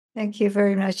Thank you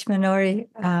very much, Minori.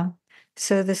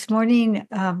 So this morning,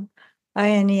 I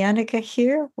and Niyyānika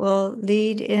here will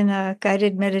lead in a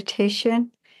guided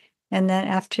meditation. And then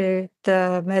after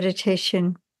the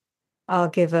meditation, I'll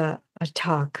give a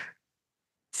talk.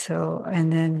 So,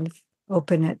 and then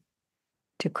open it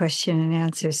to question and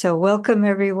answer. So welcome,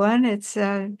 everyone. It's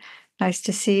nice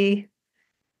to see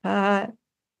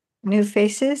new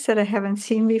faces that I haven't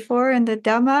seen before in the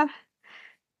Dhamma.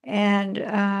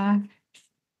 And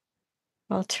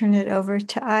I'll turn it over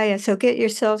to Ayyas. So get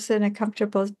yourselves in a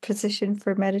comfortable position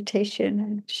for meditation,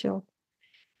 and she'll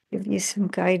give you some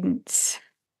guidance.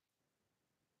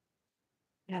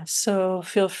 Yeah, so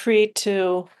feel free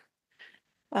to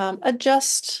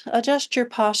adjust your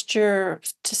posture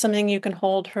to something you can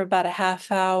hold for about a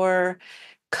half hour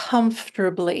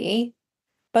comfortably,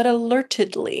 but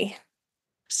alertedly.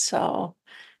 So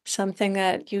something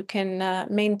that you can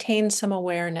maintain some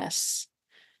awareness.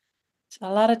 So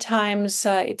a lot of times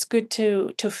it's good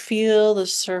to feel the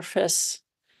surface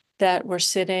that we're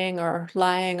sitting or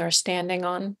lying or standing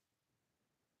on.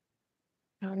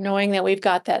 Knowing that we've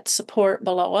got that support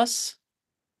below us.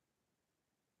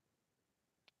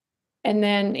 And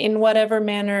then in whatever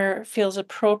manner feels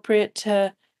appropriate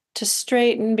to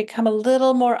straighten, become a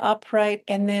little more upright,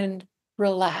 and then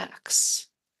relax.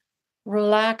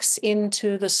 Relax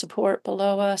into the support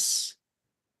below us.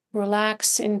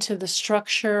 Relax into the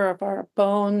structure of our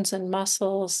bones and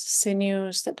muscles,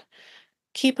 sinews that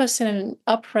keep us in an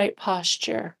upright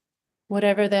posture,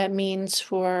 whatever that means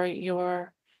for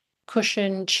your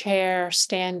cushion, chair,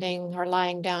 standing, or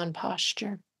lying down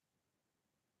posture.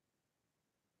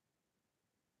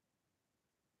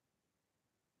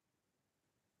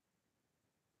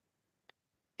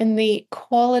 And the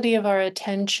quality of our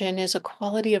attention is a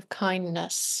quality of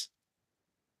kindness.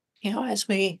 As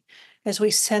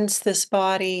we sense this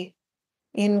body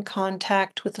in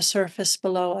contact with the surface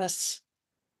below us,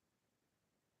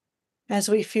 as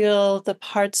we feel the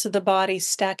parts of the body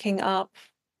stacking up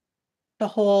to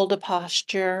hold a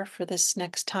posture for this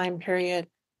next time period,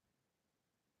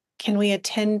 can we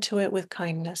attend to it with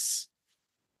kindness?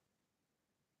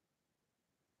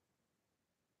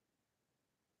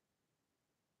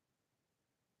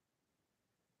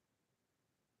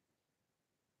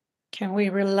 Can we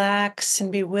relax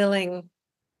and be willing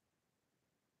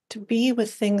to be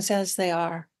with things as they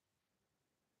are?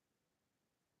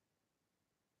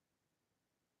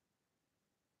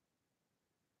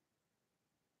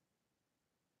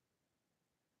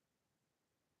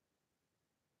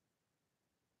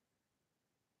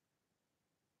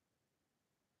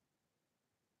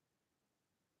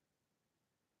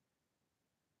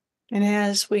 And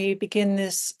as we begin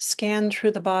this scan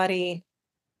through the body,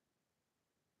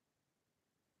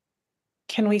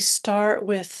 can we start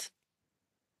with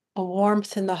a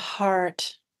warmth in the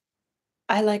heart?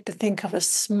 I like to think of a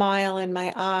smile in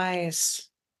my eyes,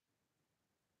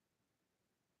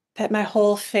 that my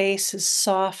whole face is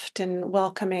soft and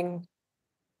welcoming,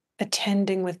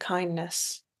 attending with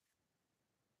kindness,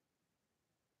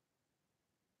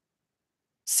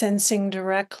 sensing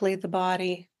directly the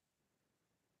body.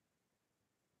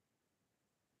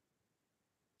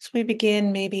 So we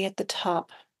begin maybe at the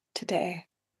top today,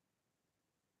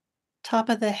 top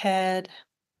of the head.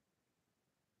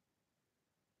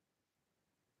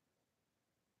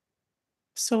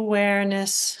 So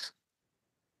awareness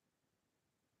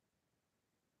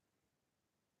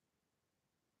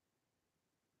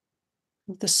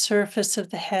of the surface of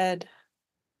the head,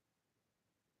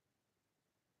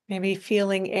 maybe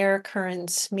feeling air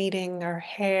currents meeting our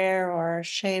hair or our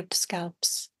shaved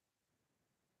scalps.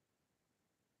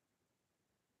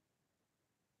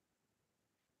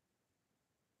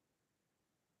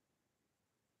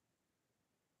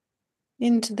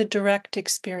 Into the direct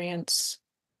experience.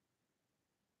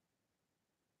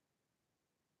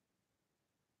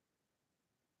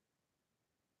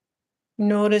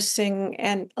 Noticing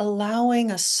and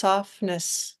allowing a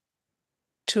softness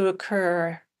to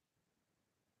occur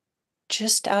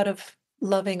just out of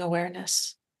loving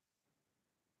awareness.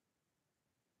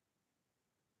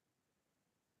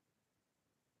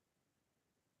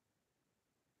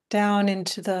 Down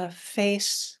into the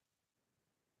face,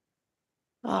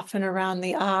 often around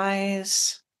the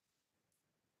eyes,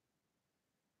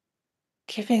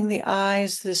 giving the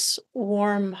eyes this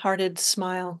warm-hearted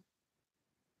smile,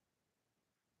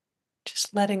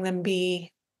 just letting them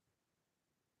be.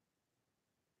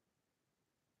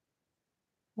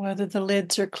 Whether the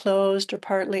lids are closed or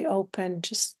partly open,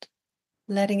 just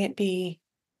letting it be,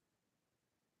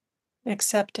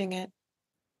 accepting it,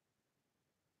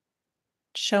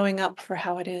 showing up for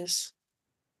how it is.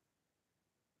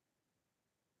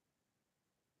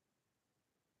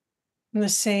 And the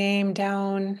same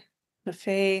down the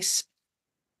face,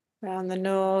 around the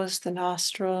nose, the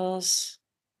nostrils.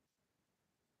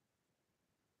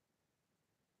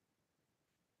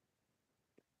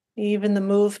 Even the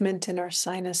movement in our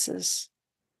sinuses.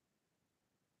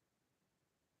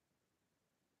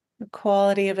 The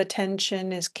quality of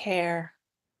attention is care,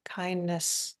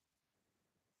 kindness,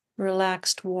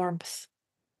 relaxed warmth,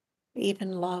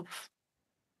 even love.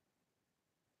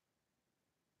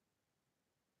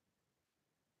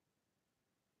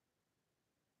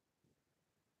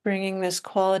 Bringing this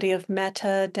quality of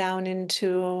metta down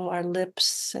into our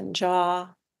lips and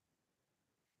jaw,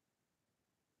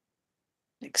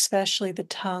 especially the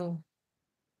tongue,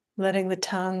 letting the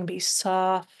tongue be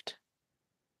soft,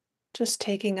 just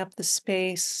taking up the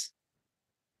space,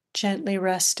 gently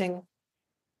resting.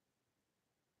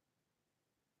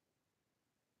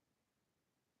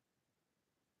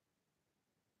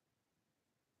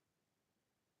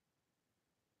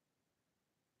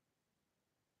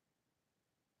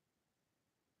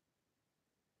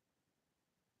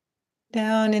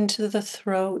 Down into the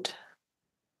throat,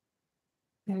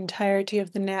 the entirety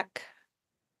of the neck.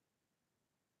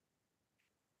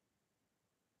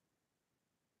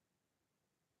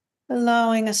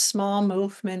 Allowing a small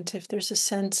movement if there's a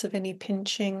sense of any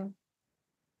pinching,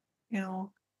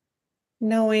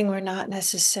 knowing we're not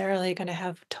necessarily going to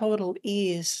have total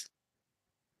ease,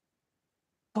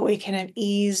 but we can have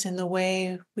ease in the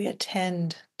way we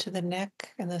attend to the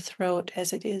neck and the throat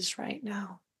as it is right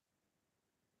now.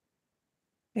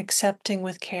 Accepting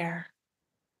with care.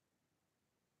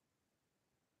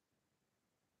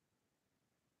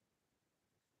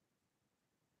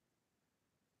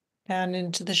 Down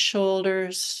into the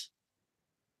shoulders,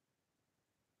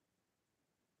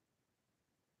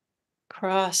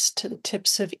 across to the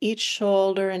tips of each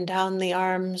shoulder and down the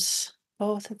arms,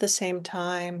 both at the same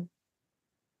time.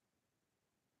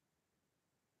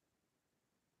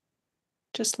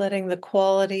 Just letting the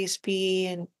qualities be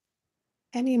and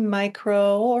any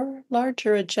micro or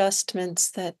larger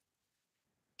adjustments that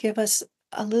give us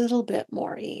a little bit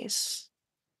more ease.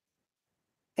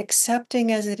 Accepting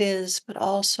as it is, but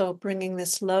also bringing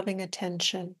this loving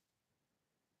attention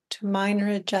to minor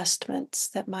adjustments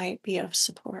that might be of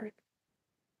support.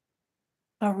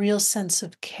 A real sense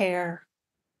of care,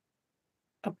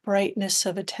 a brightness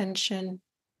of attention,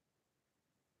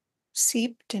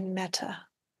 seeped in metta,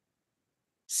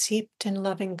 seeped in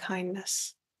loving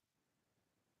kindness.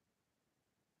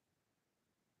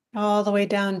 All the way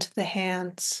down to the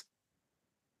hands.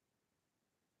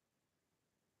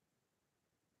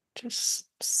 Just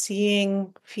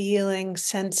seeing, feeling,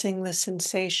 sensing the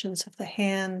sensations of the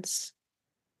hands.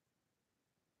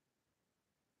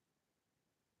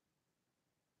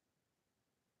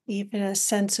 Even a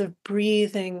sense of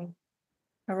breathing,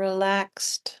 a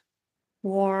relaxed,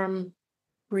 warm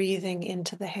breathing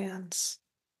into the hands.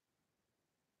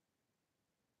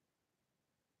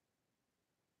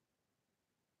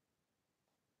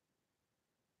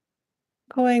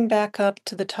 Going back up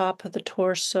to the top of the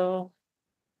torso,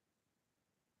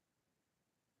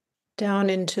 down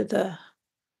into the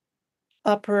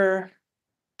upper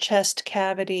chest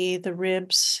cavity, the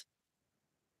ribs,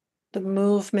 the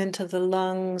movement of the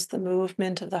lungs, the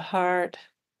movement of the heart.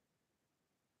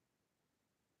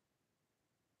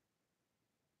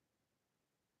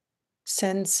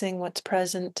 Sensing what's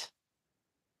present.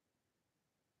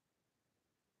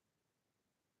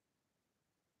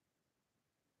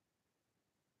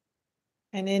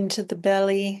 And into the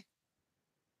belly,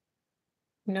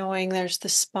 knowing there's the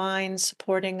spine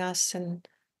supporting us and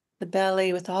the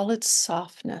belly with all its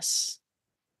softness.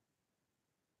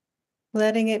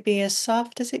 Letting it be as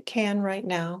soft as it can right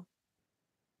now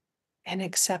and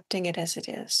accepting it as it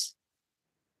is.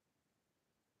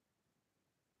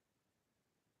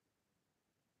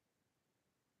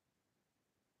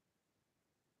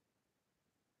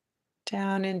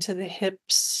 Down into the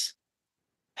hips,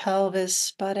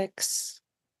 pelvis, buttocks.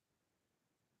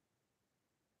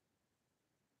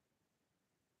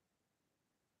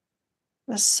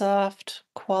 A soft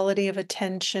quality of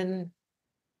attention,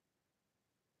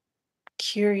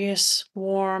 curious,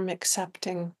 warm,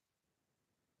 accepting.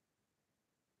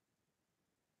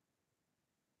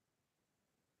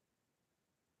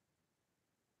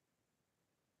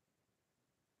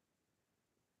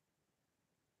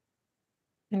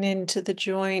 And into the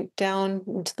joint, down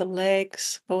into the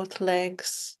legs, both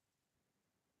legs.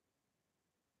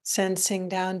 Sensing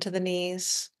down to the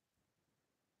knees.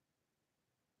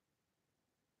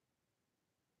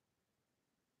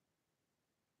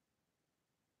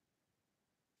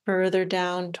 Further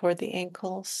down toward the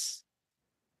ankles.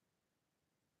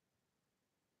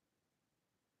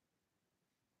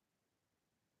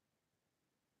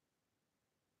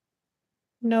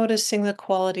 Noticing the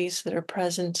qualities that are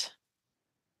present,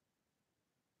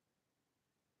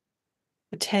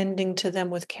 attending to them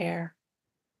with care.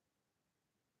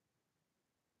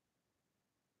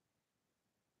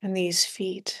 And these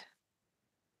feet,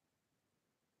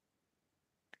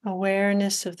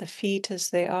 awareness of the feet as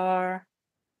they are,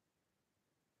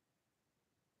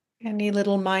 any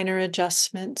little minor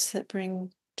adjustments that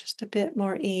bring just a bit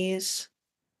more ease.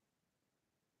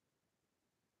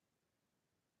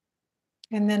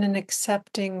 And then an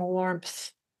accepting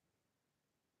warmth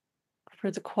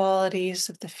for the qualities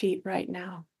of the feet right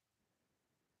now.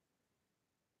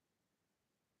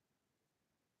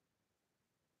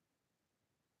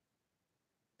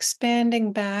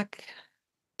 Expanding back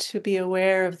to be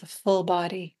aware of the full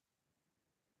body.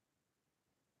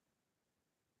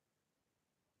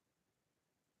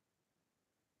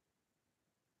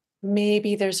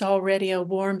 Maybe there's already a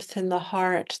warmth in the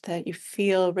heart that you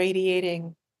feel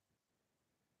radiating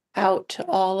out to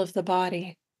all of the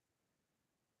body.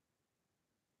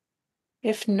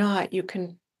 If not, you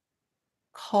can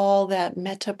call that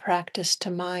metta practice to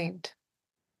mind,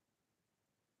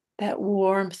 that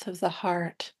warmth of the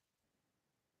heart,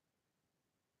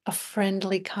 a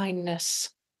friendly kindness,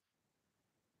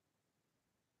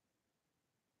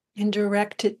 and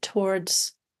direct it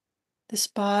towards this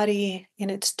body in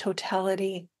its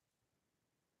totality,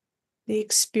 the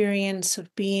experience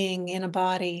of being in a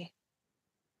body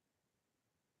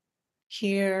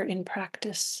here in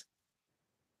practice.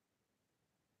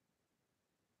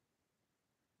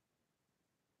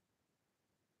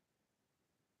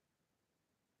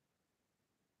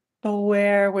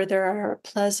 Aware where there are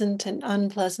pleasant and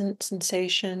unpleasant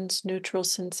sensations, neutral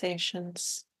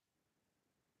sensations.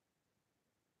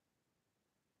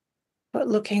 But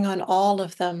looking on all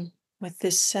of them with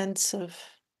this sense of,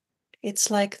 it's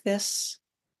like this,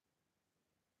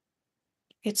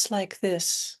 it's like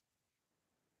this.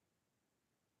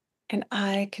 And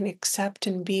I can accept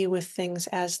and be with things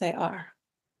as they are.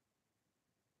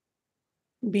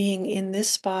 Being in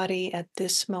this body at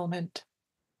this moment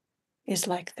is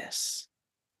like this.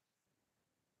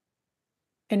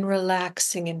 And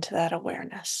relaxing into that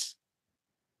awareness.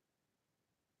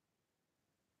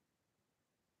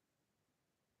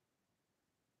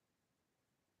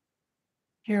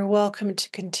 You're welcome to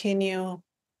continue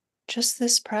just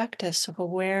this practice of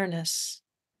awareness,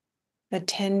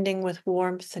 attending with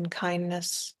warmth and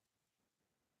kindness.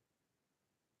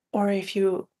 Or if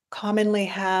you commonly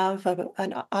have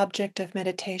an object of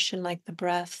meditation like the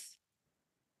breath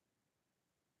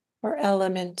or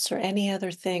elements or any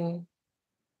other thing,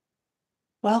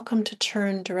 welcome to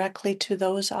turn directly to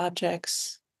those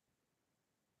objects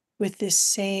with this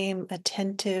same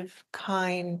attentive,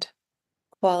 kind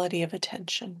quality of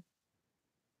attention.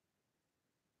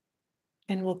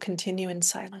 And we'll continue in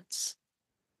silence.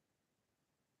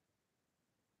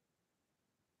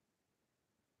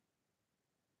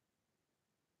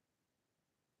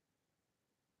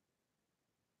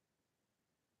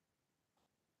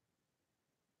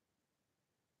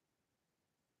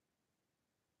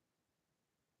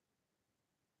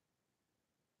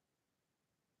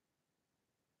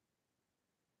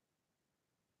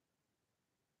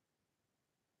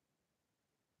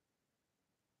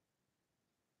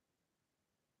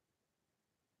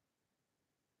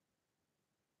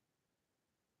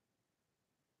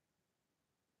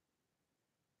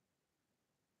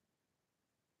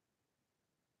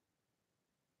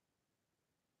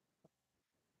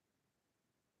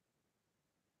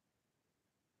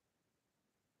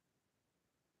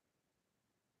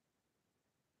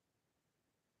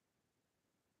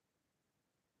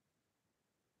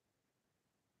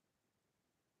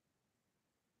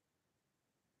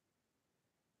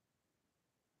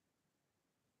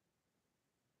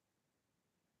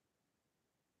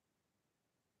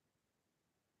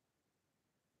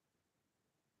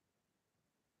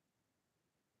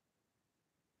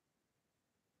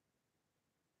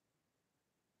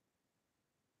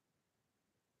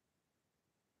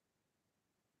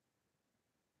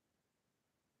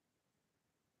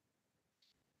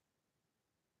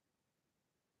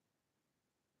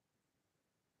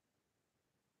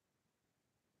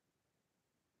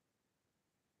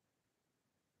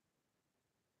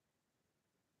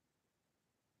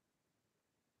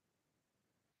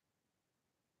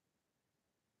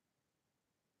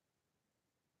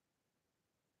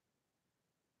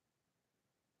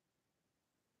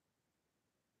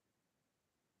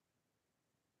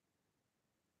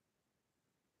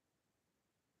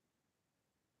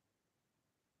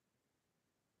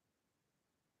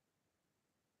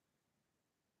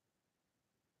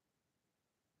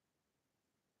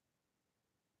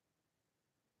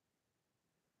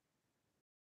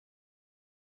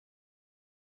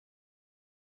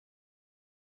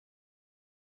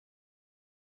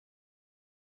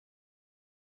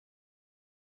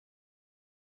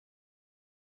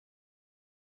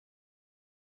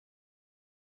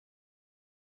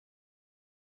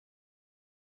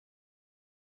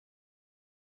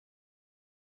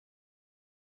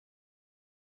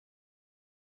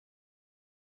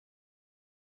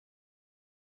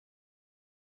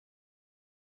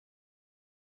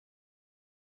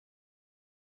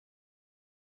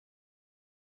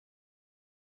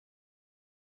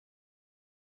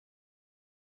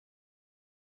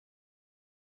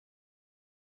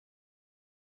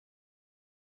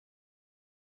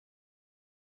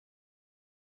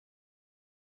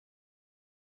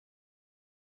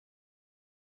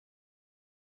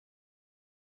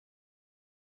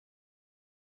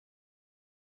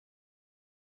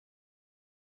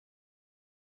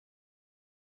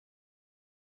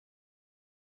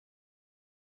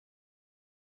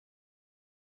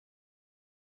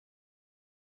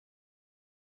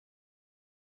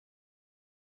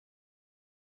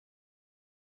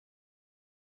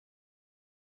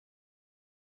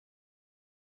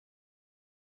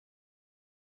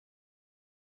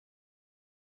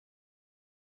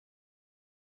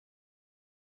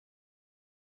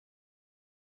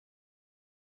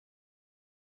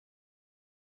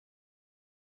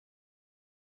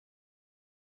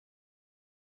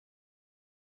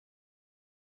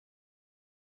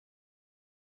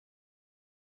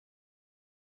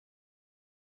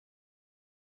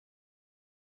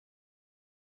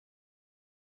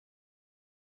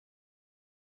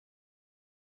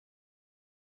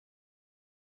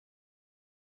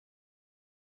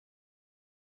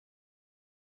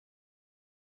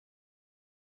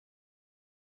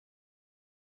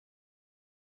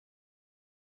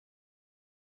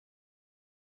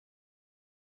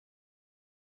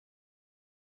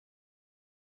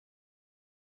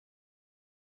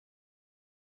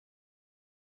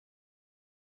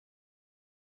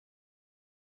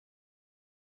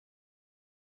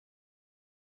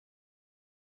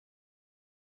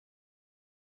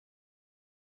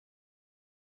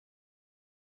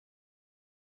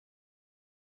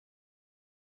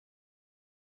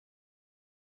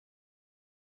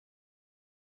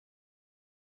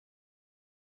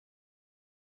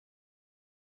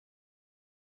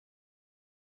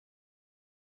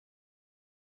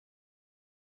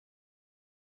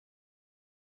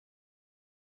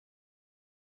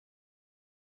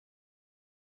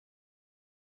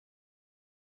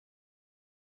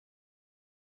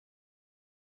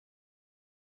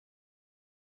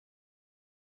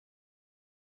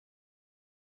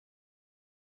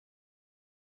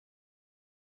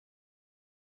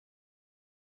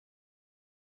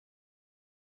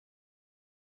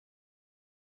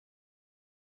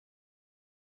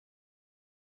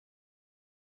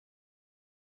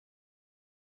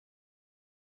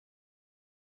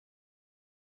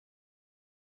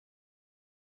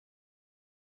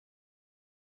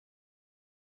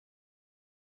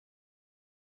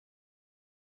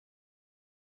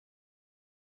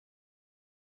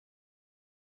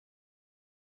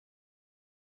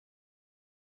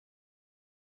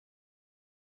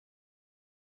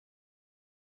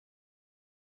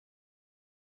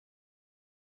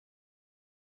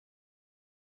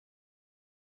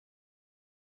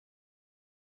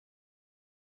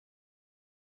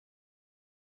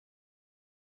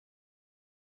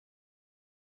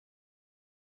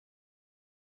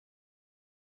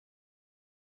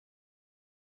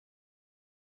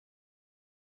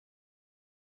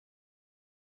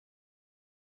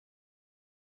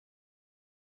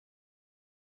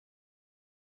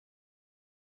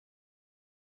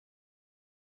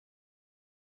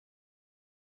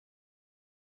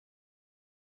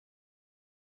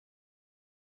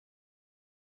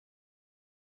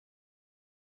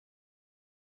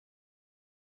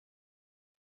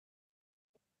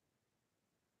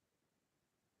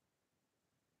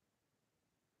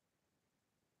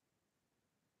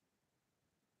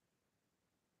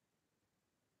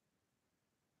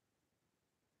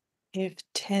 if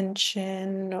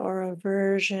tension or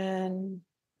aversion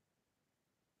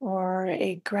or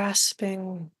a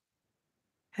grasping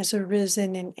has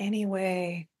arisen in any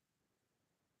way,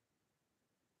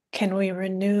 can we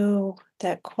renew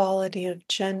that quality of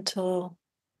gentle,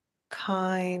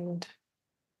 kind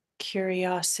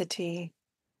curiosity,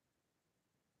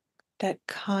 that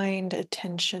kind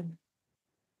attention?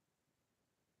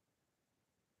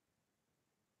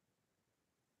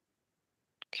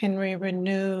 Can we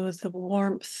renew the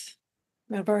warmth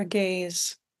of our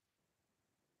gaze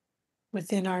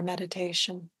within our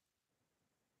meditation,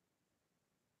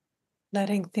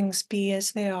 letting things be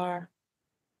as they are,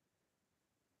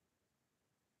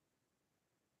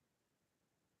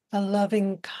 a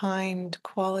loving, kind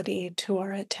quality to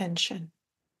our attention,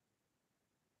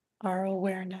 our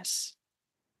awareness?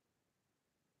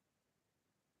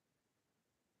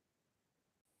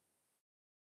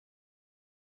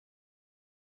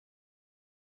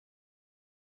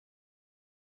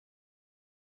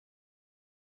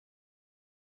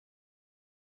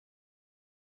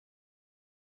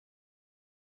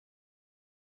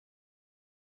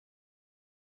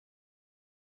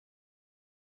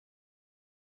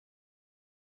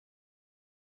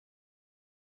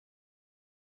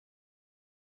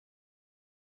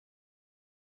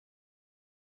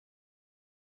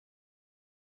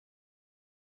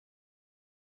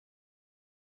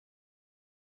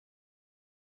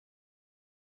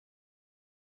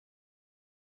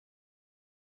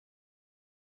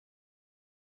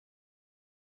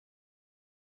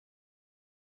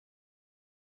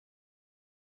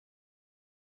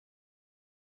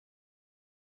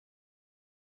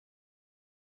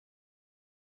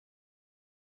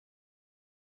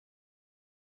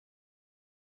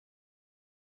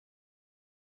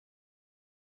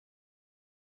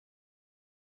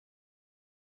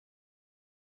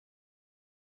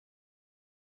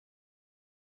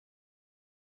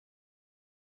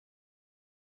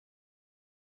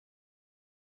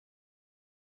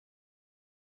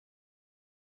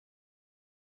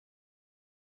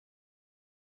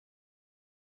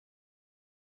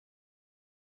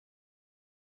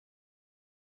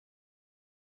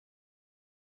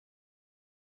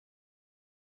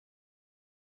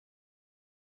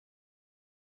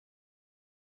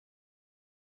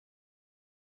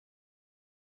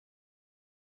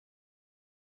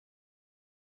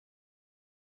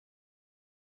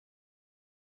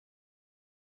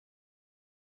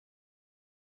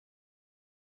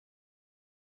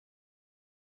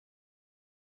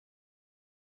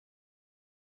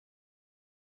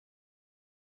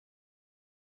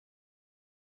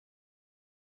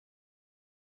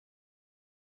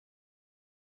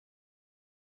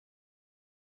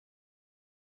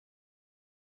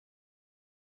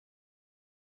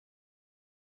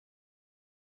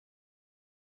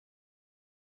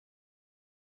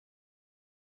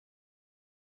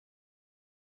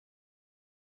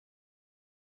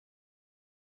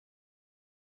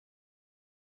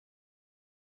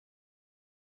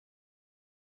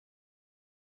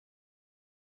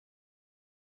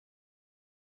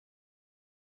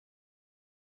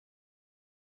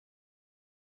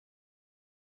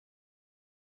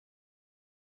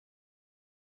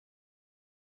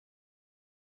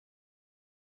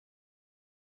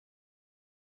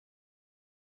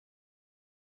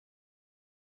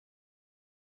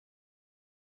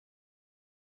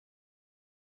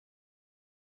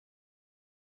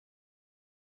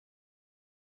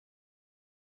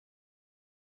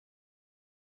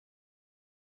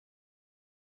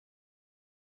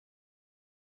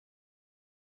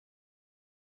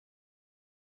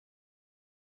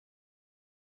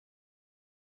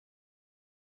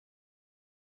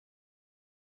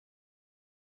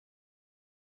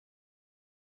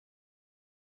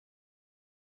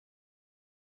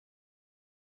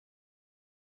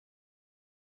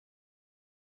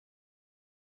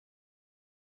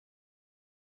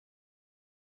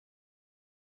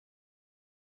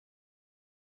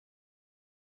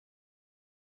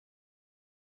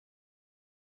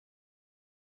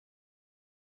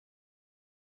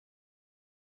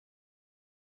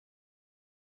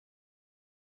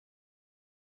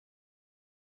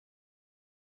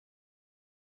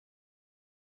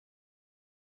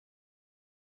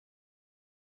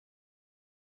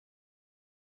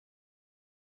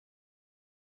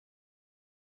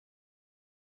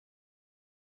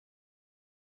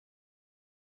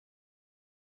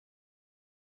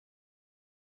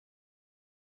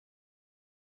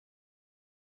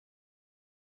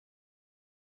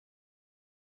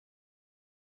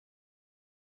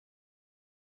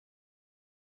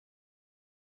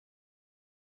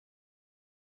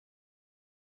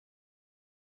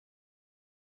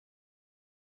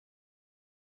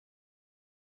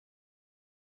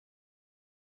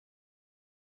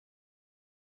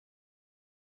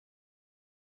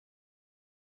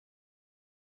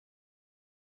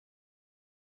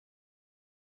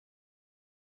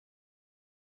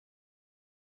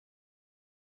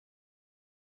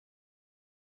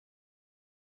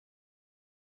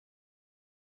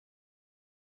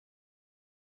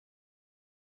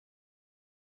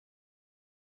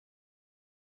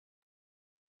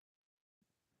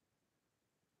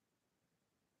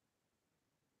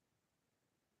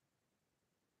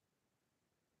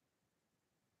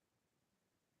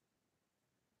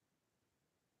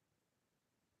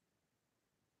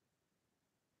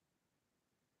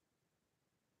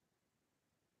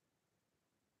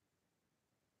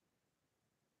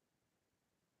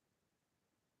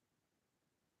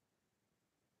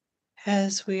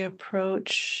 As we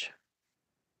approach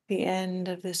the end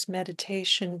of this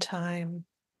meditation time,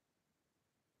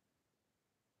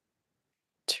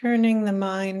 turning the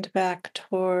mind back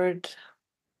toward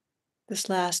this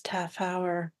last half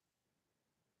hour,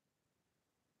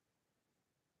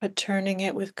 but turning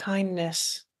it with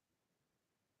kindness,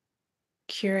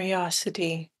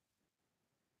 curiosity.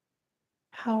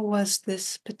 How was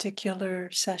this particular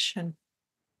session?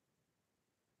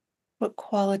 What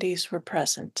qualities were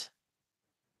present?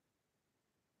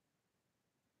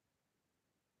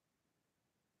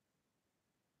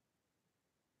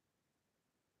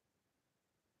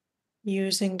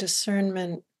 Using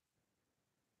discernment,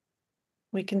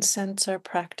 we can sense our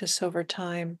practice over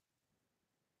time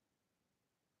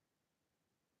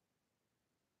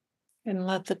and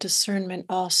let the discernment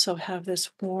also have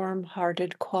this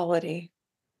warm-hearted quality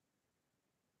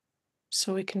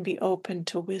so we can be open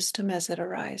to wisdom as it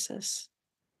arises.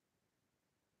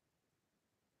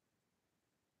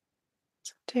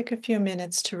 So take a few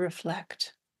minutes to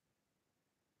reflect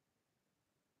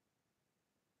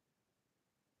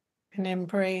and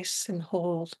embrace and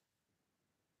hold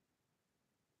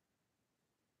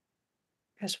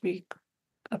as we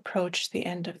approach the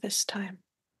end of this time.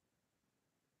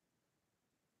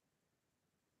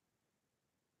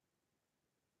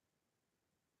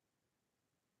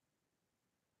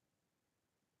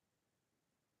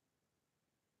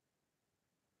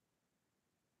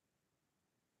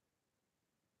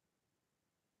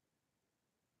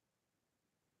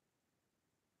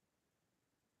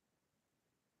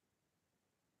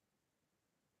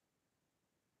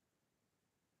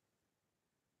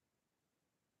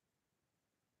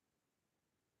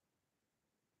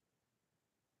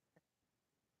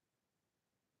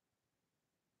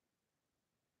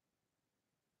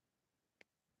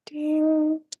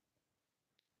 Ding.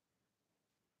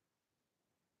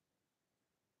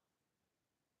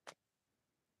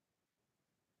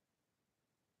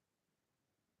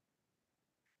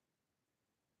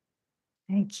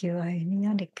 Thank you,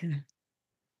 Niyyānika.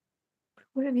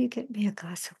 One of you get me a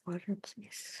glass of water,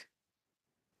 please?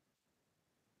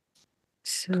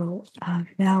 So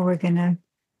now we're going to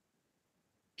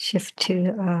shift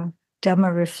to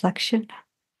Dhamma reflection.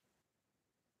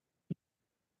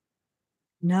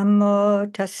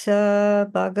 Namo tassa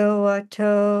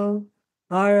bhagavato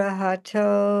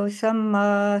arahato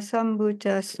samma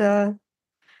sambuddhassa.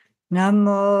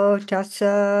 Namo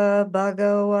tassa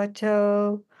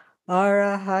bhagavato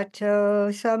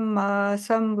arahato samma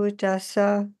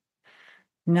sambuddhassa.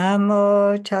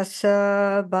 Namo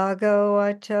tassa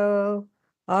bhagavato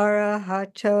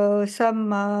arahato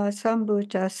samma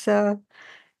sambuddhassa.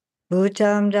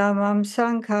 Buddham dhammam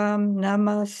sangham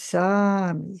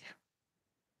namasami.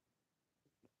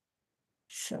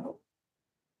 So,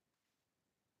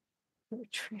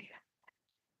 poetry.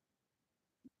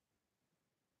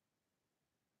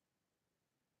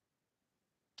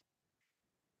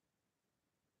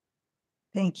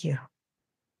 Thank you.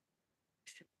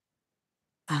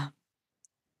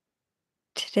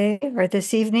 Today or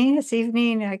this evening, it's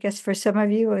evening, I guess for some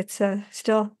of you, it's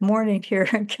still morning here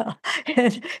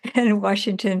in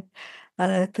Washington,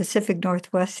 Pacific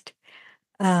Northwest.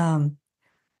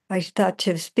 I thought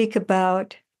to speak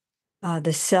about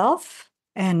the self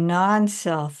and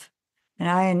non-self.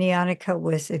 And Niyyānika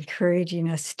was encouraging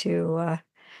us to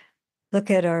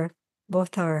look at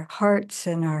both our hearts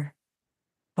and our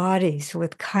bodies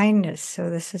with kindness. So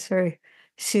this is very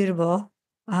suitable.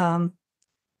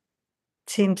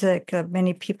 Seems like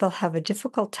many people have a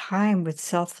difficult time with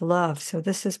self-love. So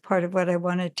this is part of what I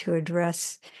wanted to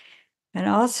address. And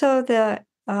also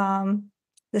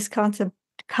this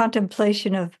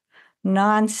contemplation of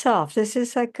non-self. This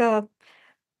is like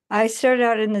I started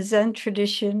out in the Zen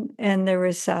tradition, and there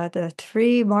was the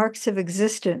 3 marks of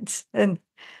existence. And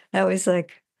that was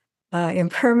like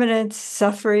impermanence,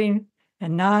 suffering,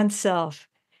 and non-self.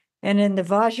 And in the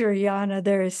Vajrayana,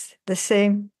 there's the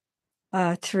same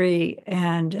 3,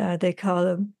 and they call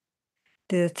them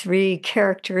the 3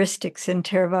 characteristics in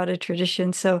Theravada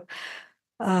tradition. So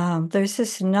there's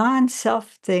this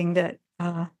non-self thing that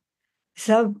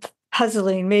so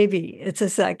puzzling, maybe. It's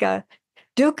just like a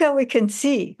dukkha we can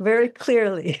see very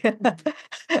clearly.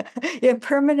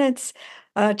 Impermanence,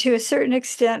 to a certain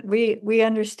extent, we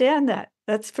understand that.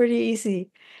 That's pretty easy.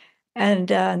 And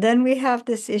then we have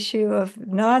this issue of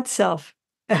non-self,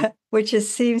 which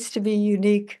seems to be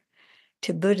unique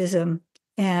to Buddhism,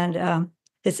 and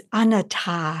it's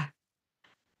anatta.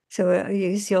 So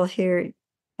you'll hear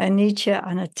anicca,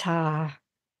 anatta,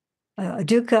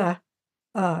 dukkha,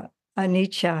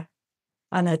 anicca,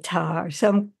 anatta, or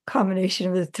some combination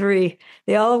of the 3.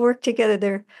 They all work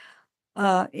together.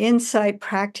 insight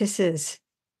practices.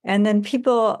 And then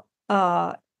people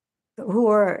who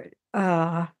are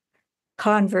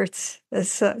converts,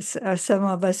 as some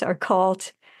of us are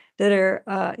called, that are,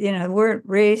 weren't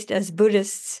raised as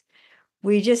Buddhists,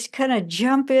 we just kind of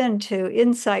jump into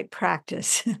insight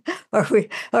practice, or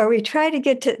we try to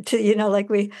get to like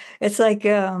it's like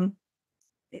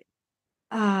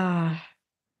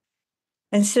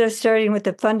instead of starting with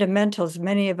the fundamentals,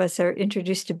 many of us are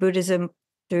introduced to Buddhism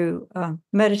through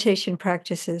meditation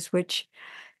practices, which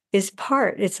is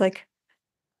it's like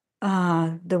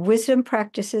the wisdom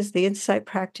practices, the insight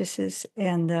practices,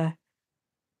 and the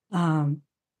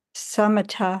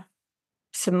samatha,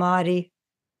 samadhi.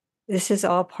 This is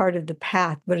all part of the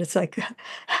path, but it's like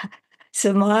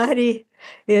samadhi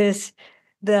is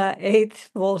the eighth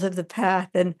fold of the path,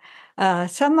 and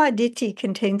samadhi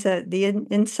contains the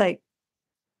insight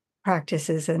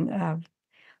practices, and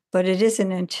but it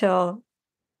isn't until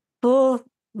full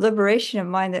liberation of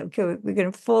mind that we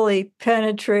can fully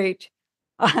penetrate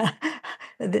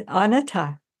the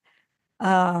anatta.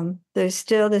 There's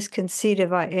still this conceit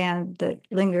of I am that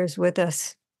lingers with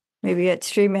us. Maybe at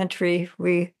stream entry,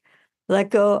 we let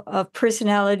go of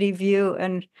personality view,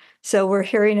 and so we're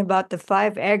hearing about the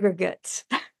 5 aggregates,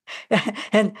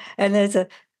 and there's the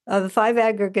 5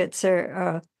 aggregates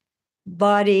are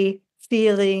body,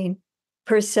 feeling,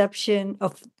 perception,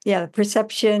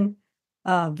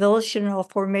 volitional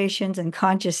formations, and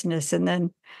consciousness. And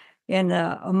then in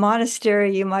a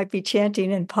monastery, you might be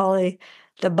chanting in Pali,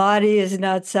 the body is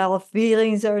not self,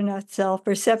 feelings are not self,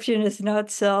 perception is not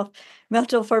self,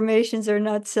 mental formations are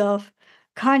not self,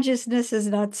 consciousness is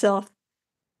not self.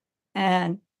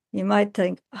 And you might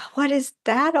think, what is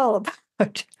that all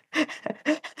about?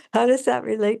 How does that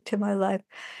relate to my life?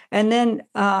 And then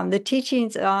the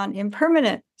teachings on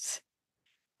impermanence,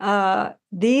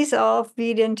 these all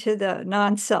feed into the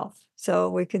non-self. So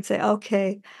we can say,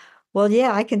 okay, well,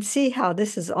 yeah, I can see how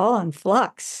this is all in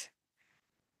flux,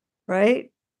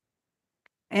 right?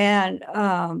 And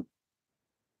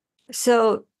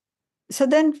so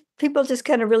then people just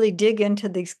kind of really dig into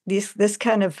this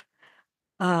kind of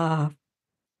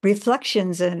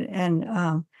reflections,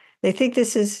 and they think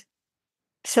this is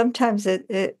sometimes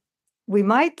we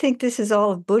might think this is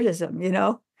all of Buddhism,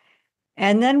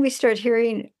 and then we start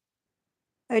hearing.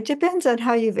 It depends on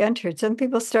how you've entered. Some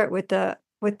people start with the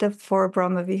 4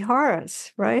 Brahma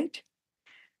Viharas, right?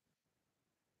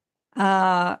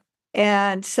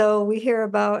 And so we hear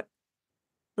about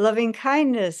loving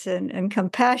kindness and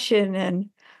compassion and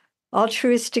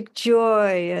altruistic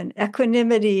joy and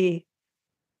equanimity.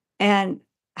 And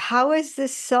how is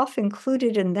this self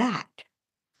included in that?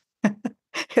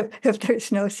 if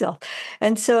there's no self.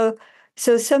 And so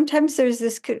sometimes there's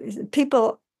this,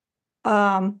 people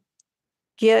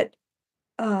get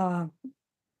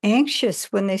anxious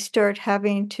when they start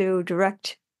having to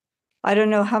direct. I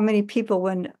don't know how many people,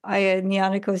 when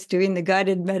Niyyānika was doing the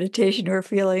guided meditation, were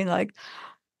feeling like,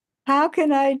 how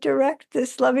can I direct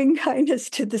this loving kindness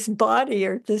to this body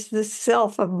or this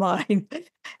self of mine?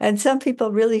 And some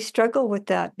people really struggle with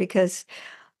that because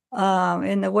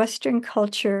in the Western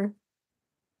culture,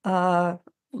 there's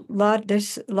a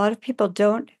lot of people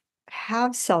don't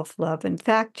have self-love. In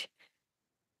fact,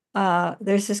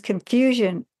 there's this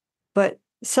confusion, but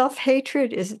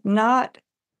self-hatred is not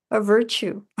a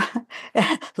virtue.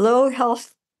 Low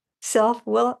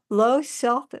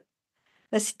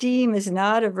self-esteem is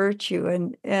not a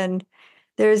virtue, and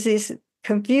there's this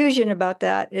confusion about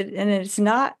that. It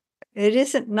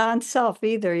isn't non-self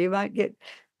either. You might get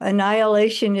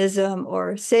annihilationism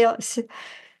or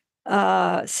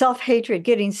self-hatred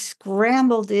getting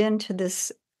scrambled into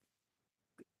this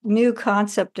new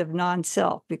concept of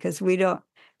non-self because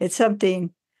it's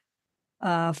something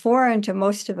foreign to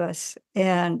most of us.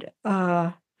 And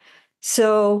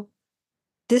so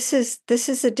this is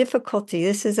a difficulty.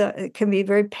 It can be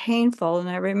very painful. And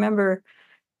I remember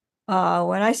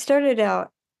when I started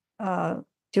out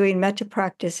doing metta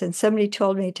practice, and somebody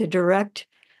told me to direct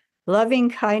loving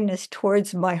kindness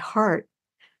towards my heart.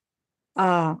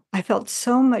 I felt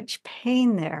so much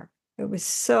pain there. It was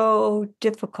so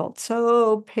difficult,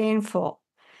 so painful.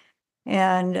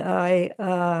 And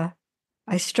I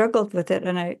struggled with it.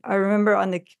 And I remember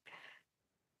on the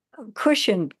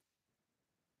cushion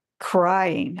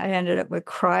crying. I ended up with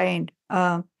crying.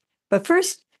 But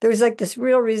first, there was like this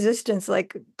real resistance,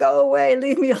 like, go away,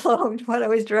 leave me alone, when I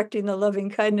was directing the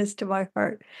loving kindness to my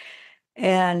heart.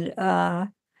 And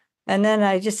then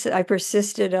I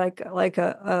persisted like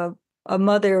a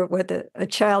mother with a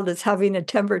child that's having a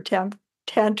temper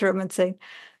tantrum and saying,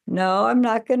 no, I'm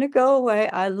not going to go away.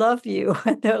 I love you.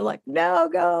 And they're like, no,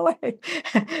 go away.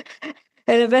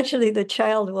 And eventually the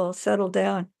child will settle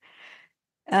down.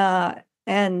 And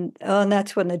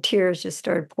that's when the tears just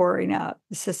started pouring out.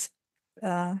 It's just,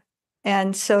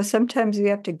 and so sometimes we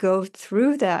have to go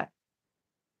through that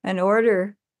in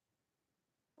order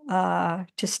to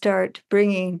start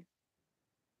bringing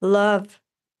love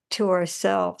to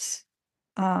ourselves.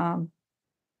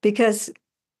 Because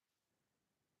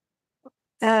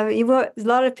a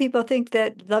lot of people think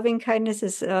that loving kindness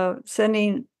is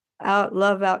sending out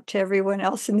love out to everyone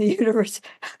else in the universe.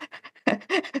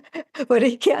 But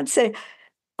he can't say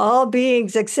all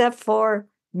beings except for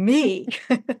me.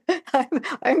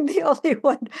 I'm the only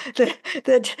one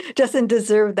that doesn't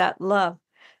deserve that love.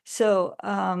 So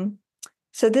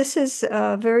so this is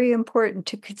very important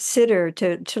to consider,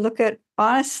 to look at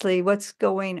honestly what's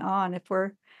going on. If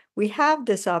we have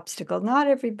this obstacle, not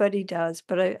everybody does,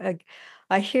 but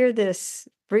I hear this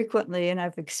frequently, and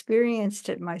I've experienced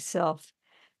it myself,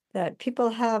 that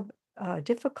people have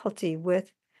difficulty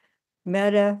with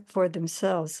metta for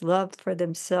themselves, love for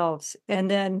themselves,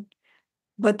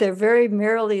 but they're very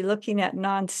merely looking at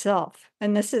non-self.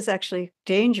 And this is actually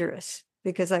dangerous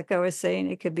because, like I was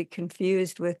saying, it could be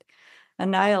confused with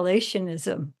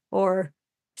annihilationism or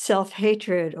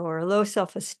self-hatred or low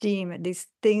self-esteem. And these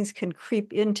things can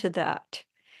creep into that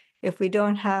if we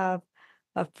don't have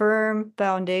a firm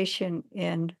foundation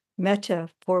in metta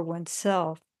for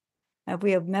oneself. If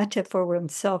we have metta for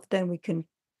oneself, then we can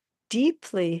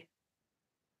deeply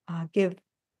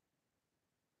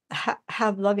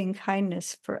have loving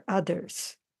kindness for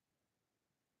others.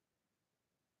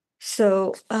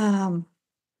 So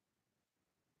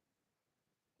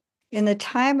in the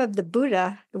time of the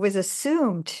Buddha, it was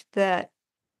assumed that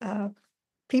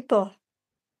people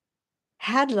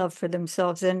had love for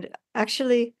themselves. And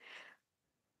actually,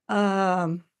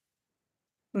 many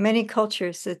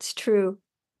cultures, it's true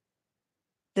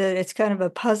that it's kind of a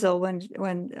puzzle when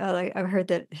like I heard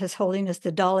that His Holiness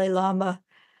the Dalai Lama,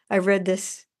 I read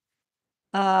this,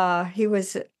 he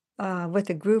was with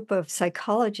a group of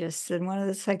psychologists, and one of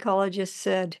the psychologists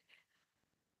said,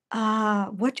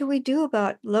 what do we do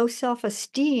about low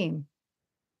self-esteem?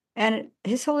 And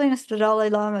His Holiness the Dalai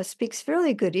Lama speaks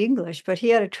fairly good English, but he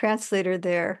had a translator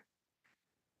there.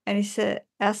 And he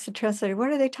asked the translator, what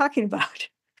are they talking about?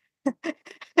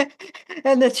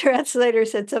 And the translator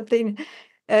said something,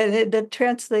 and the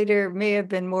translator may have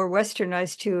been more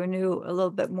westernized too and knew a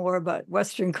little bit more about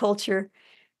Western culture,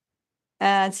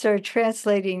 and started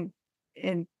translating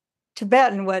in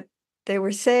Tibetan what they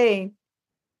were saying.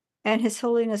 And His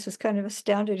Holiness was kind of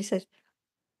astounded. He said,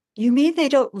 you mean they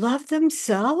don't love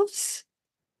themselves?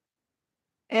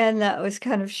 And that was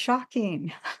kind of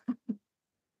shocking.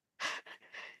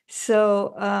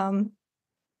 So,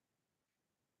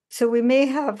 so we may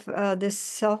have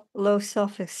this low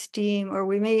self-esteem, or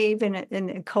we may even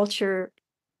in culture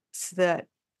that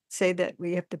say that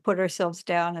we have to put ourselves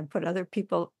down and put other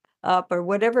people up, or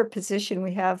whatever position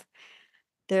we have.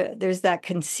 There's that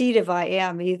conceit of I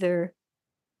am, either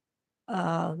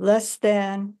less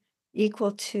than,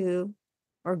 equal to,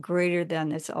 or greater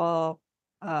than. It's all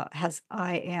has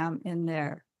I am in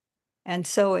there, and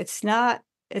so it's not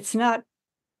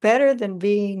better than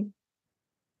being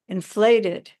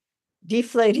inflated.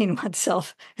 Deflating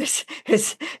oneself is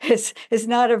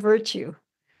not a virtue.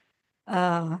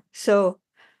 So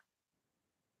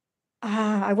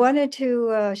I wanted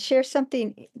to share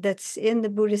something that's in the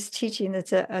Buddhist teaching.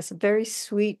 That's a very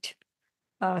sweet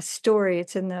story.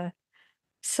 It's in the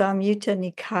Samyutta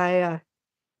Nikaya,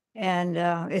 and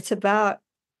it's about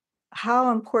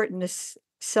how important this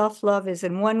self-love is.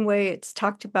 In one way, it's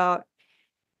talked about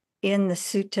in the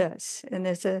suttas. And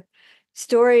there's a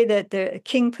story that the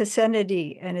King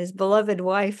Pasenadi and his beloved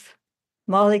wife,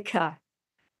 Malika,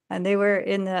 and they were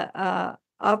in the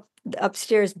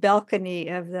upstairs balcony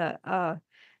of the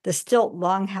stilt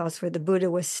longhouse where the Buddha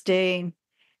was staying.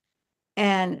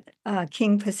 And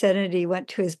King Pasenadi went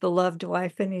to his beloved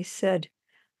wife and he said,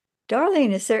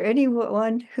 darling, is there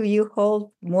anyone who you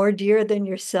hold more dear than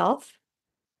yourself?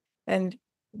 And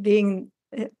being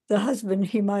the husband,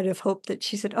 he might have hoped that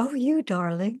she said, oh, you,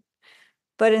 darling.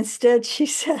 But instead she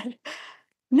said,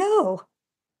 no,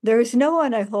 there is no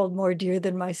one I hold more dear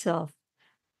than myself.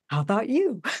 How about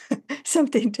you?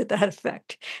 Something to that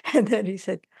effect. And then he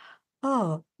said,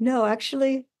 oh, no,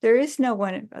 actually, there is no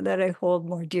one that I hold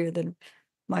more dear than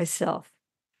myself.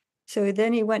 So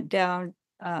then he went down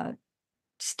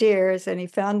stairs and he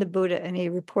found the Buddha, and he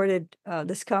reported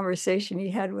this conversation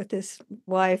he had with his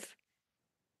wife.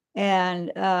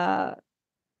 And I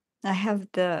have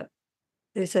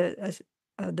there's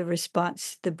the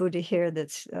response to the Buddha here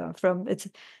that's it's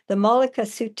the Malika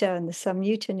Sutta and the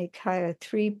Samyutta Nikaya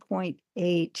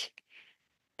 3.8.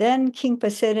 Then King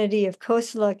Pasenadi of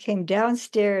Kosala came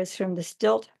downstairs from the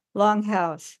stilt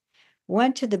longhouse,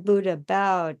 went to the Buddha,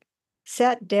 bowed,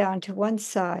 sat down to one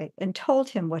side, and told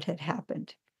him what had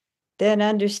happened. Then,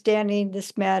 understanding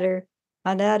this matter,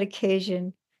 on that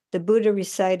occasion, the Buddha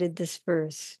recited this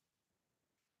verse.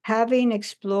 Having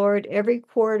explored every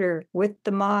quarter with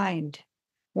the mind,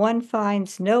 one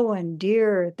finds no one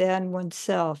dearer than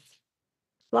oneself.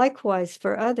 Likewise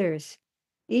for others,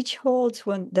 each holds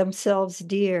themselves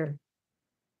dear.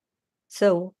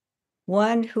 So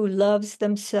one who loves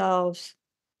themselves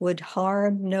would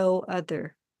harm no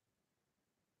other.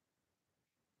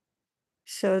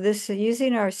 So this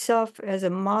using ourself as a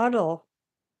model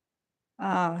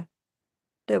that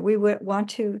we would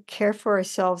want to care for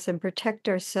ourselves and protect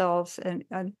ourselves, and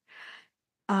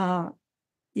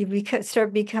you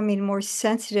start becoming more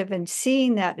sensitive and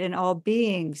seeing that in all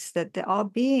beings, that all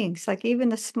beings, like even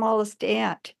the smallest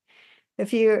ant,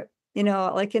 if you're,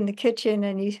 like in the kitchen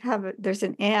and you have there's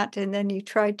an ant and then you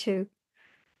try to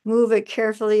move it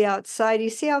carefully outside, you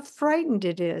see how frightened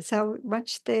it is, how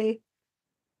much they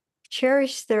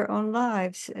cherish their own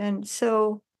lives. And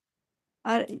so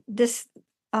this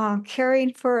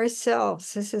caring for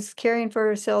ourselves, this is caring for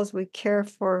ourselves, we care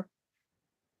for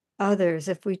others.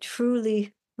 If we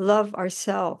truly love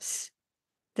ourselves,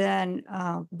 then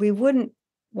we wouldn't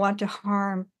want to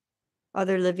harm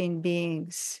other living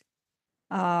beings.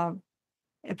 A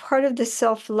part of the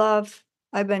self-love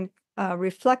I've been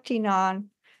reflecting on,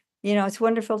 it's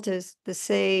wonderful to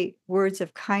say words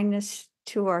of kindness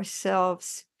to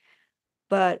ourselves,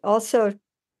 but also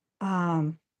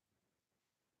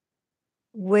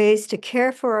ways to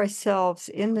care for ourselves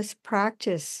in this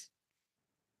practice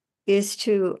is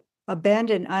to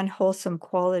abandon unwholesome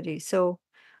qualities. So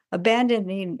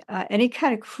abandoning any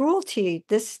kind of cruelty,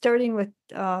 this starting with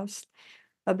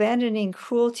abandoning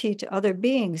cruelty to other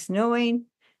beings, knowing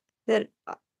that,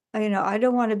 I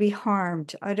don't want to be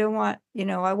harmed. I don't want,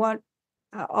 I want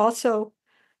also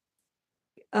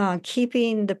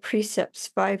keeping the precepts,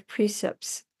 5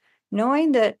 precepts,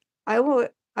 knowing that I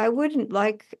wouldn't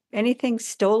like anything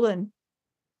stolen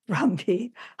from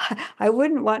me. I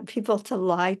wouldn't want people to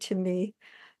lie to me.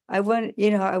 I would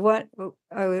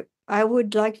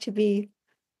like to be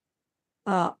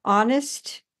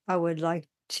honest. I would like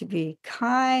to be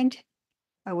kind.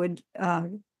 I would,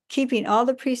 keeping all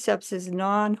the precepts is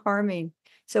non-harming.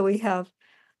 So we have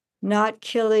not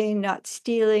killing, not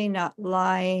stealing, not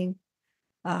lying,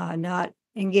 not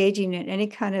engaging in any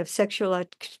kind of sexual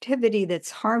activity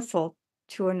that's harmful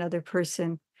to another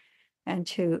person, and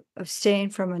to abstain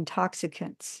from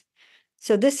intoxicants.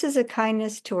 So this is a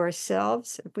kindness to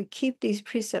ourselves if we keep these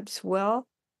precepts well,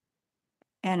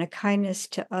 and a kindness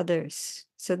to others.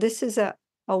 So this is a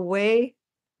way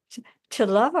to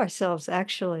love ourselves,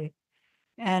 actually,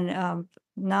 and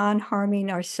non-harming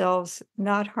ourselves,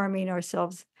 not harming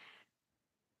ourselves.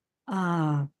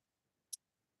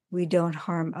 We don't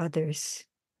harm others.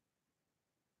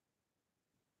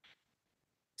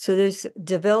 So there's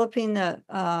developing the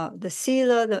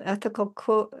sila, the ethical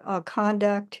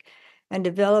conduct, and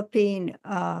developing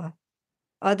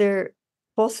other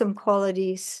wholesome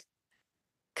qualities,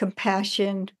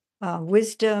 compassion,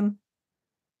 wisdom,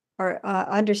 or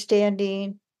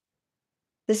understanding.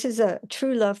 This is a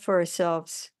true love for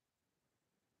ourselves.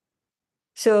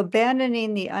 So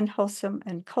abandoning the unwholesome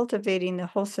and cultivating the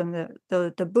wholesome.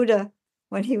 The Buddha,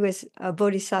 when he was a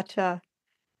bodhisattva,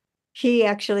 he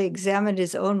actually examined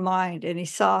his own mind, and he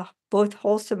saw both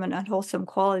wholesome and unwholesome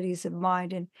qualities of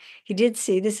mind. And he did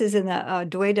see, this is in the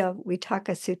Dvaita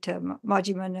Vitaka Sutta,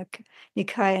 Majjhima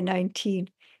Nikaya 19.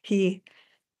 He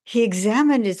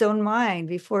examined his own mind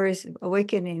before his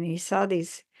awakening. He saw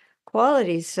these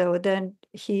qualities. So then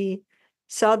he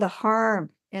saw the harm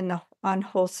in the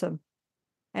unwholesome,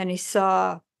 and he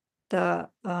saw the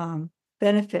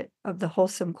benefit of the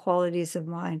wholesome qualities of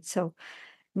mind. So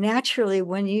naturally,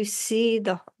 when you see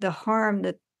the harm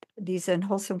that these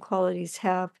unwholesome qualities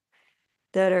have,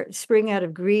 that are spring out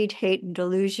of greed, hate, and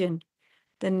delusion,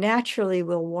 then naturally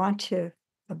we'll want to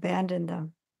abandon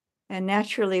them. And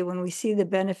naturally, when we see the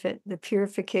benefit, the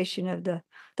purification of the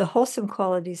wholesome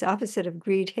qualities, opposite of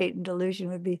greed, hate, and delusion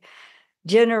would be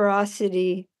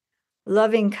generosity,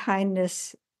 loving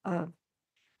kindness,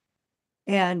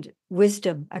 and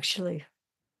wisdom, actually.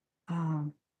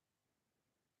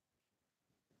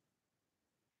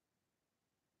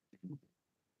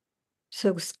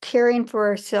 So caring for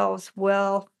ourselves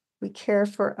well, we care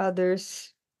for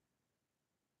others,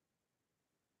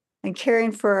 and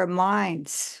caring for our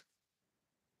minds.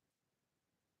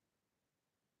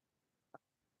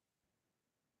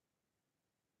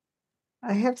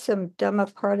 I have some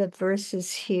Dhammapada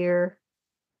verses here.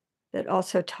 that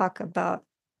also talk about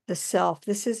the self.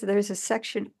 There's a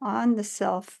section on the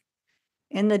self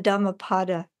in the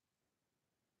Dhammapada.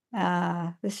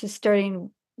 This is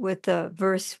starting with the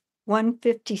verse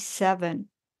 157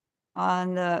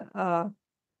 on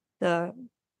the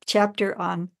chapter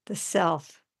on the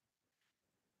self.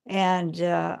 And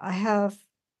I have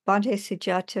Bhante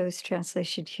Sujato's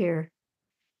translation here.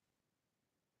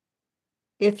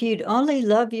 If you'd only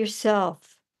love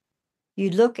yourself,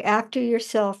 you'd look after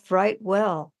yourself right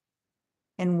well.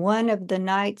 In one of the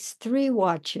night's 3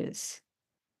 watches,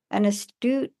 an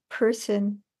astute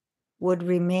person would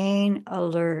remain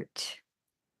alert.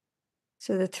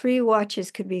 So the 3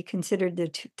 watches could be considered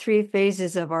the 3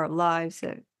 phases of our lives,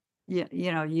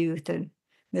 youth and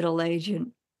middle age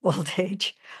and old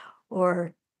age,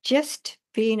 or just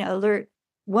being alert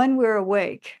when we're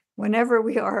awake, whenever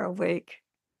we are awake.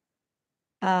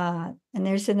 And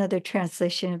there's another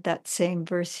translation of that same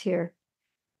verse here.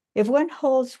 If one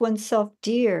holds oneself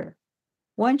dear,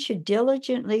 one should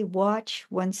diligently watch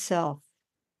oneself.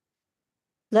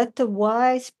 Let the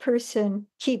wise person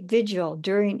keep vigil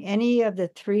during any of the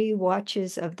 3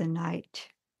 watches of the night.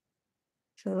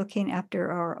 So looking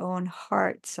after our own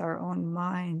hearts, our own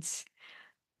minds,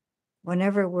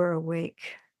 whenever we're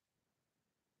awake.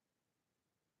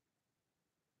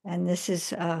 And this is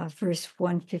verse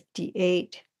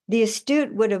 158. The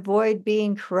astute would avoid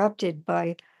being corrupted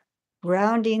by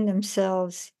grounding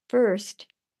themselves first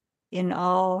in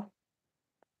all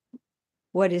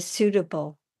what is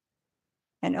suitable,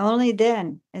 and only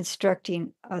then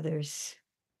instructing others.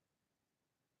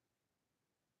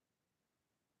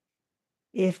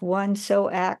 If one so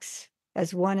acts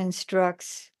as one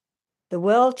instructs, the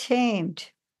well-tamed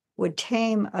would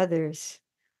tame others,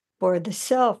 for the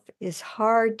self is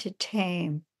hard to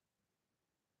tame.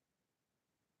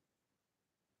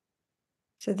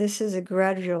 So this is a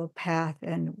gradual path,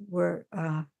 and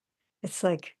it's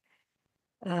like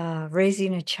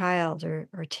raising a child or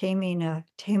taming a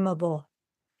tameable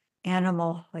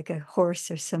animal like a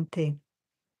horse or something.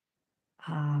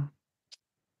 And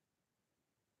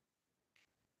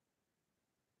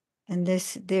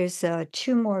there's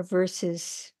 2 more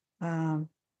verses, or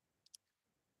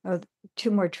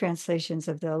 2 more translations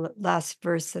of the last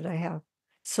verse that I have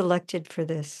selected for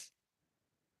this.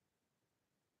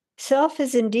 Self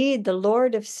is indeed the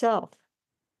Lord of self,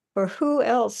 for who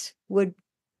else would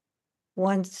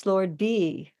one's Lord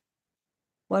be?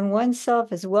 When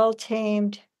oneself is well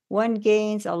tamed, one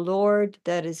gains a Lord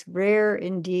that is rare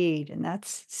indeed. And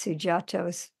that's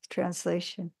Sujato's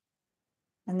translation.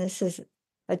 And this is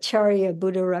Acharya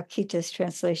Buddharakkhita's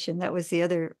translation. That was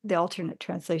the alternate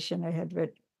translation I had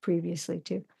read previously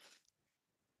too.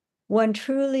 One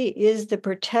truly is the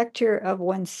protector of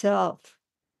oneself.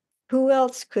 Who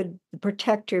else could the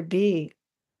protector be?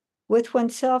 With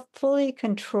oneself fully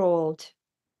controlled,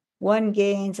 one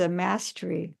gains a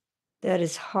mastery that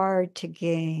is hard to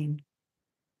gain.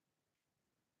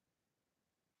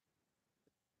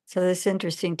 So this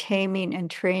interesting taming and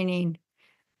training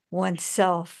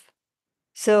oneself.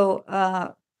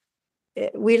 So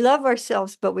we love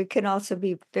ourselves, but we can also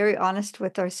be very honest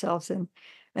with ourselves and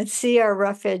see our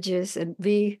rough edges and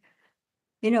be,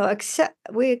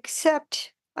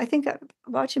 accept. I think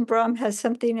Vajin Brahm has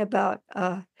something about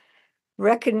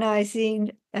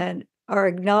recognizing and or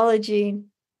acknowledging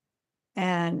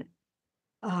and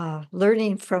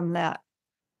learning from that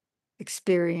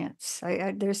experience.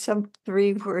 There's some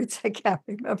 3 words I can't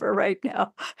remember right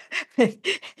now.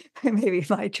 Maybe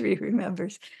my tree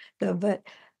remembers them, but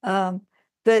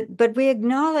we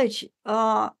acknowledge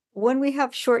when we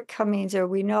have shortcomings, or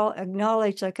we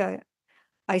acknowledge, like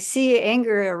I see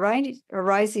anger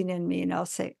arising in me, and I'll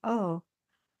say, "Oh,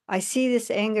 I see this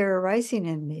anger arising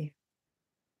in me,"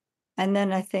 and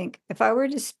then I think, if I were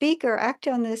to speak or act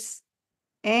on this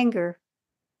anger,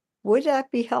 would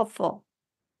that be helpful?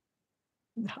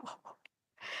 No.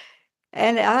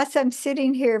 And as I'm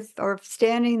sitting here or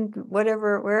standing,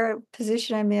 where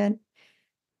position I'm in,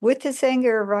 with this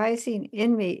anger arising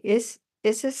in me, is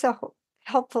this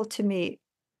helpful to me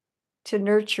to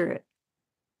nurture it?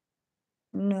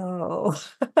 No.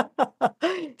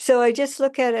 So I just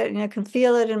look at it and I can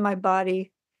feel it in my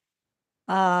body,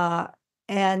 and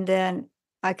then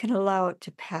I can allow it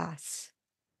to pass.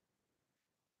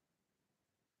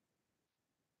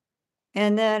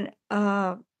 And then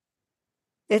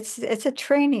it's a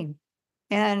training,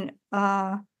 and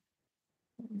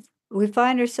we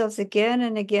find ourselves again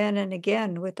and again and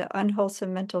again with the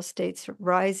unwholesome mental states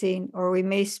rising, or we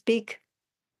may speak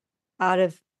out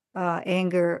of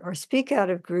anger, or speak out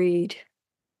of greed,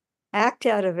 act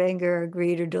out of anger or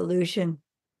greed or delusion.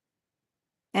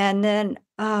 And then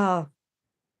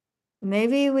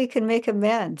maybe we can make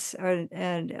amends,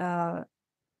 and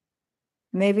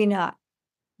maybe not.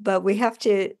 But we have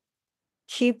to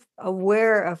keep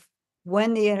aware of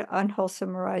when the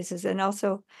unwholesome arises, and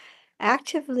also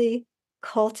actively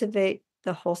cultivate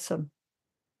the wholesome.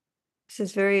 This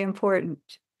is very important.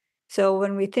 So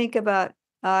when we think about,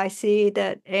 I see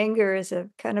that anger is a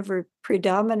kind of a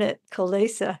predominant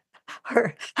kilesa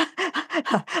or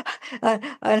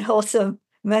unwholesome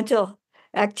mental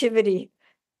activity.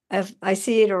 I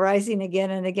see it arising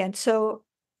again and again. So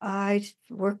I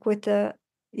work with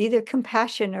either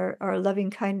compassion or loving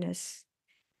kindness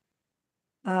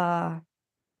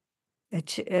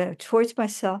towards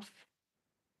myself,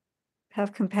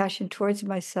 have compassion towards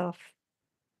myself.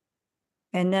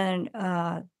 And then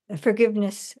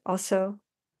forgiveness also.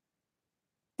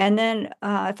 And then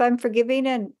if I'm forgiving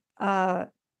and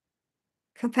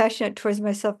compassionate towards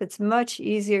myself, it's much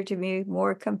easier to be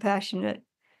more compassionate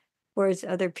towards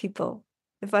other people.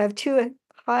 If I have too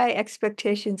high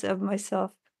expectations of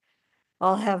myself,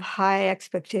 I'll have high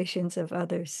expectations of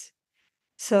others.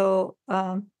 So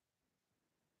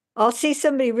I'll see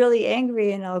somebody really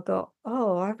angry and I'll go,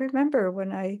 oh, I remember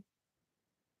when I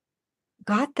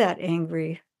got that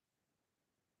angry.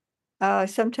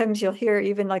 Sometimes you'll hear,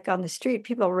 even like on the street,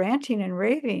 people ranting and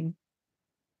raving.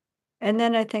 And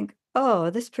then I think,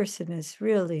 oh, this person is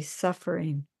really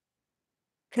suffering.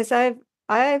 Because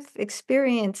I've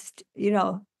experienced,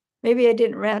 maybe I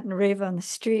didn't rant and rave on the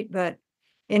street, but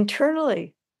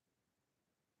internally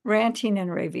ranting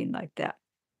and raving like that.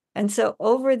 And so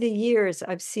over the years,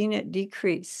 I've seen it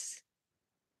decrease.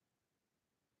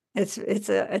 It's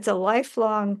a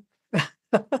lifelong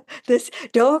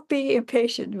don't be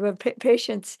impatient. But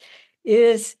patience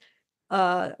is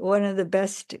one of the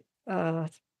best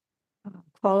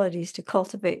qualities to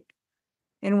cultivate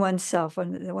in oneself,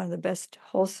 one of the best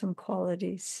wholesome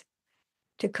qualities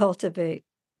to cultivate,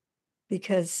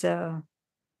 because for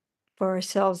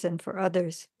ourselves and for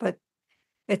others. But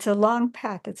it's a long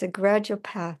path. It's a gradual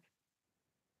path.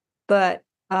 But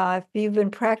if you've been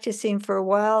practicing for a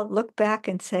while, look back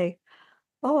and say,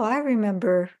 oh, I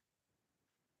remember,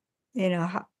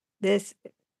 how this,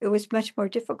 it was much more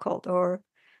difficult, or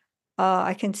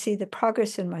I can see the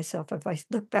progress in myself. If I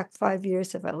look back 5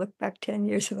 years, if I look back 10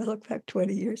 years, if I look back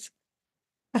 20 years.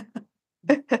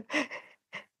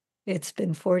 It's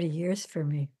been 40 years for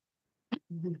me.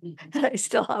 I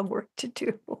still have work to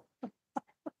do.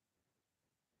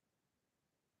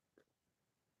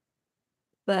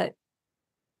 But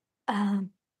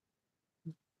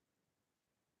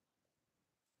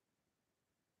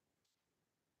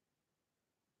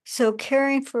so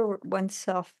caring for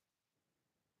oneself,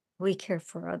 we care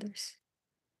for others.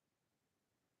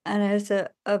 And there's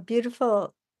a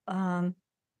beautiful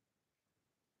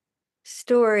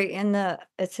story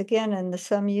it's again in the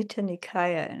Samyutta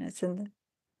Nikaya, and it's in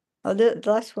the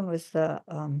last one was the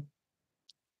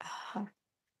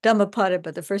Dhammapada,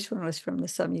 but the first one was from the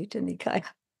Samyutta Nikaya.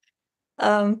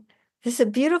 This is a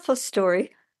beautiful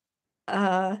story.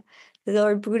 The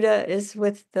Lord Buddha is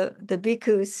with the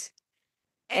bhikkhus,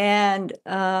 and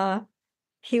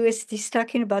he's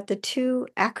talking about the two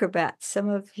acrobats. Some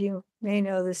of you may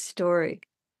know this story.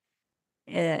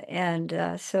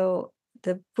 So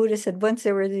the Buddha said once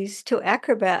there were these two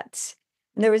acrobats,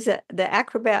 and there was the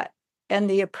acrobat and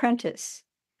the apprentice,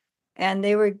 and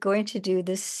they were going to do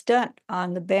this stunt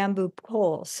on the bamboo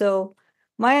pole. So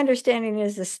my understanding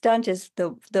is the stunt is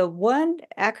the one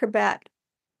acrobat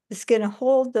is going to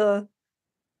hold the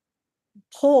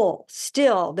pole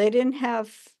still. They didn't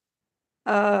have,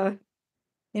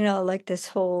 like this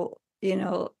whole,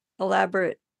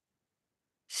 elaborate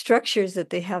structures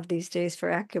that they have these days for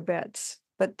acrobats,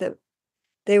 but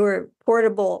they were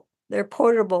portable. They're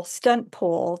portable stunt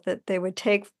pole that they would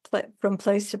take from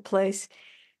place to place.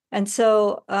 And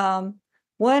so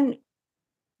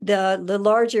the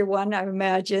larger one, I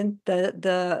imagine,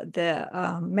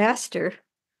 the master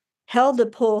held the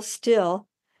pole still,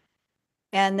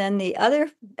 and then the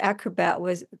other acrobat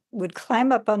would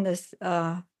climb up on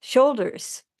the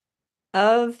shoulders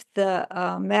of the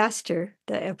master.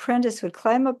 The apprentice would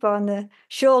climb up on the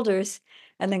shoulders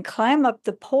and then climb up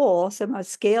the pole, somehow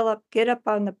scale up, get up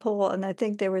on the pole, and I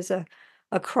think there was a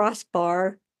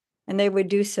crossbar, and they would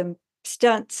do some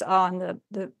stunts on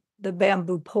the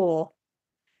bamboo pole.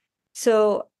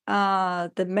 So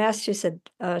the master said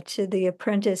to the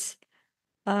apprentice,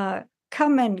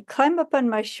 come and climb up on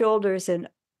my shoulders and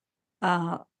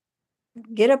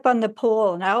get up on the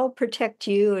pole, and I'll protect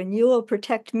you and you will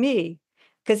protect me,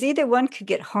 because either one could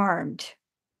get harmed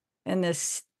in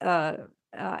this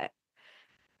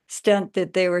stunt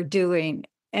that they were doing.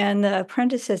 And the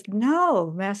apprentice says,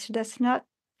 no, master, that's not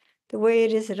the way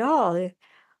it is at all.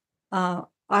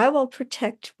 I will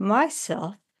protect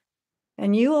myself,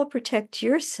 and you will protect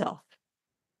yourself,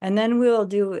 and then we'll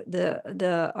do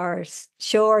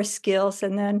show our skills,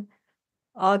 and then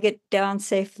I'll get down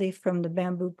safely from the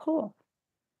bamboo pole.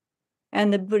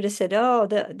 And the Buddha said, "Oh,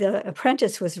 the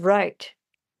apprentice was right."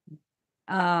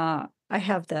 I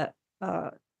have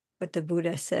what the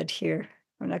Buddha said here.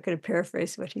 I'm not going to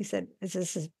paraphrase what he said. This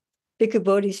is Bhikkhu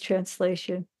Bodhi's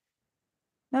translation.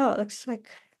 No, it looks like,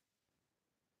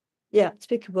 yeah, it's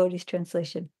Bhikkhu Bodhi's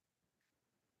translation.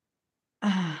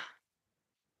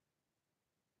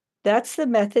 That's the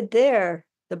method there,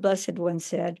 the Blessed One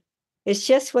said. It's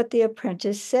just what the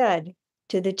apprentice said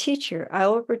to the teacher. I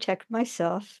will protect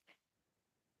myself.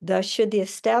 Thus should the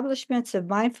establishments of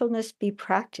mindfulness be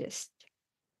practiced.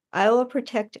 I will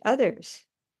protect others.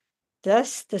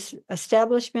 Thus, the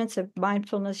establishments of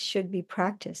mindfulness should be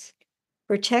practiced.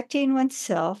 Protecting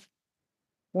oneself,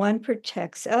 one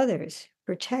protects others.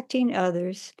 Protecting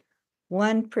others,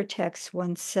 one protects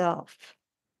oneself.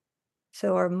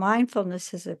 So our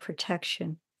mindfulness is a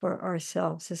protection for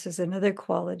ourselves. This is another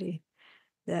quality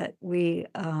that we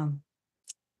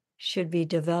should be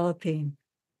developing.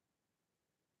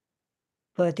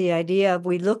 But the idea of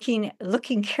we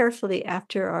looking carefully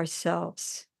after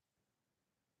ourselves.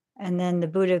 And then the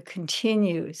Buddha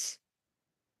continues.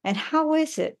 And how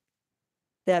is it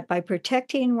that by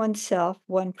protecting oneself,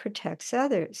 one protects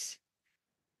others?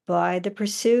 By the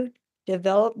pursuit,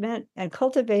 development, and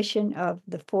cultivation of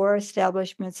the 4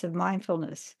 establishments of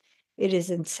mindfulness. It is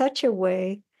in such a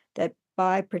way that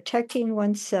by protecting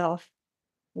oneself,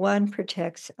 one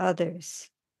protects others.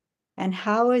 And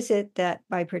how is it that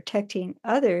by protecting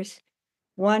others,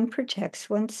 one protects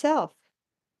oneself?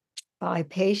 By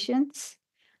patience,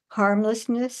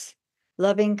 harmlessness,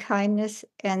 loving kindness,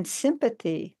 and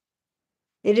sympathy.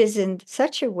 It is in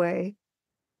such a way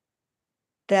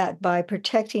that by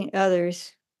protecting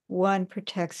others, one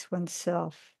protects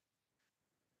oneself.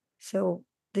 So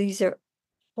these are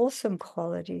wholesome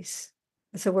qualities.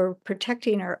 So we're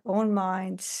protecting our own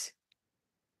minds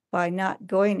by not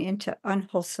going into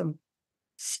unwholesome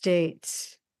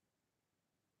states.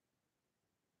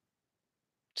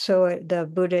 So the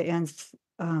Buddha ends,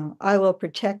 I will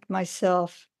protect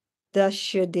myself. Thus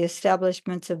should the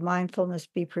establishments of mindfulness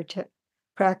be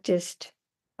practiced.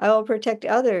 I will protect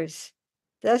others.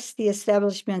 Thus the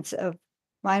establishments of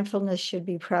mindfulness should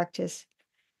be practiced.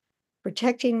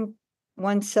 Protecting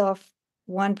oneself,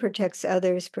 one protects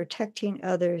others. Protecting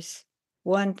others,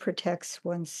 one protects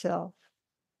oneself.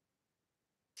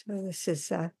 So this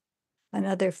is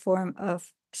another form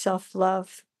of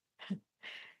self-love.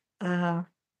 And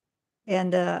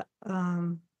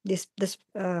this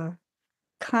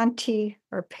Kanti,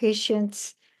 or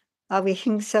patience,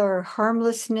 avihingsa, or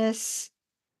harmlessness,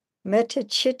 metta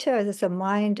chitta is a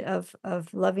mind of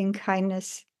loving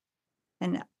kindness,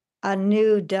 and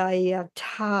anudayata,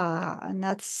 and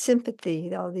that's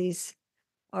sympathy. All these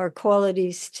are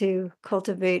qualities to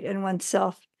cultivate in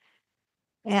oneself.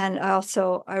 And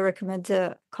also, I recommend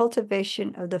the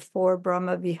cultivation of the 4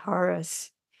 Brahma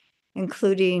Viharas,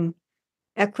 including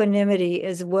equanimity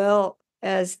as well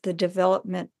as the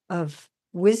development of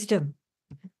wisdom.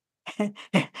 And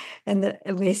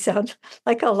it may sound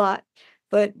like a lot,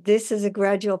 but this is a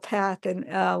gradual path, and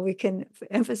we can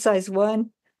emphasize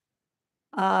one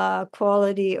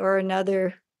quality or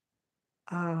another,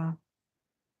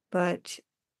 but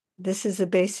this is a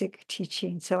basic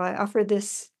teaching. So I offer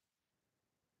this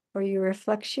for your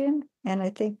reflection, and I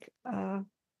think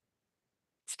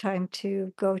it's time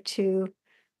to go to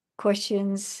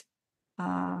questions.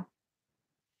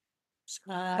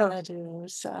 Sadhu,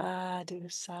 sadhu,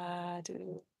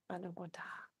 sadhu, Anumodha.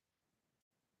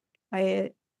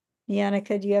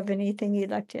 Niyyānika, do you have anything you'd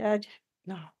like to add?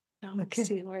 No, Okay.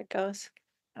 see where it goes.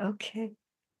 Okay.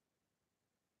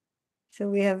 So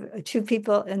we have 2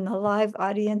 people in the live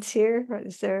audience here.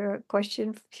 Is there a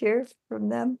question here from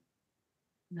them?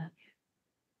 No.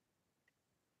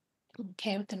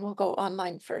 Okay, then we'll go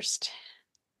online first.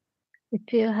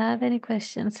 If you have any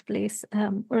questions, please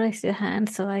raise your hand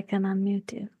so I can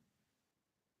unmute you.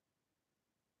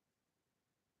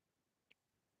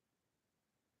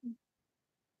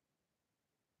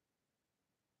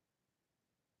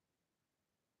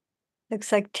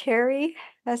 Looks like Terry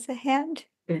has a hand.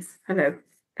 Yes, hello.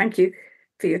 Thank you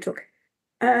for your talk.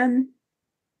 I'm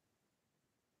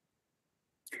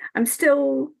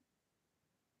still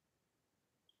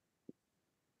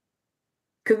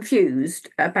confused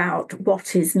about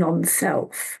what is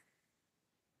non-self.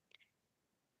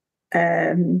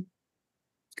 I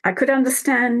could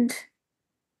understand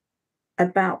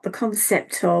about the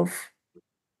concept of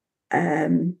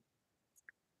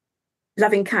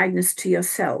loving kindness to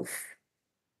yourself.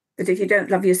 That if you don't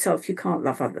love yourself, you can't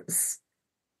love others.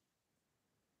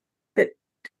 But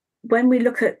when we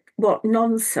look at what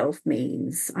non-self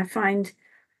means, I find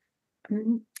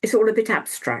it's all a bit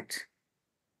abstract.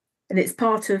 And it's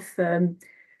part of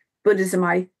Buddhism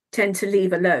I tend to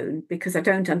leave alone because I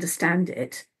don't understand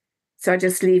it. So I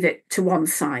just leave it to one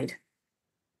side.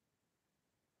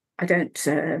 I don't,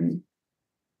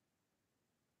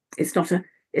 it's not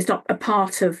a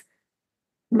part of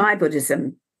my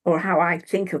Buddhism or how I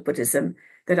think of Buddhism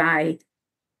that I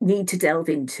need to delve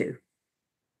into.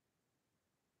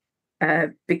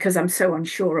 Because I'm so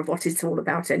unsure of what it's all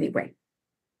about anyway.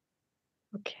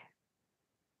 Okay.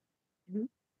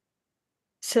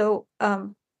 So I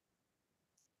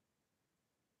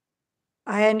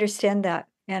understand that.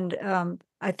 And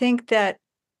I think that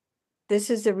this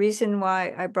is the reason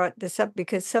why I brought this up,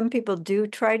 because some people do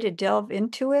try to delve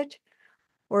into it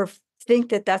or think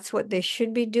that that's what they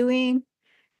should be doing.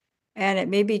 And it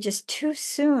may be just too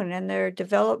soon in their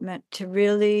development to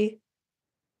really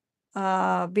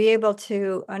be able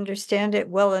to understand it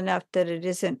well enough that it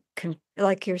isn't,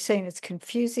 like you're saying, it's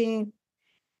confusing.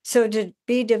 So to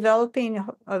be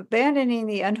abandoning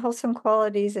the unwholesome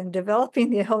qualities and developing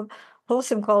the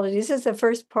wholesome qualities is the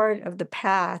first part of the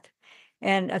path.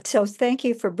 And so thank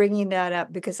you for bringing that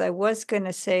up, because I was going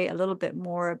to say a little bit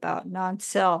more about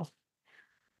non-self.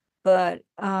 But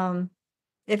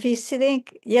if you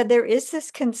think, yeah, there is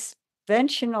this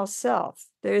conventional self.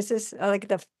 There's this, like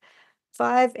the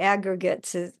 5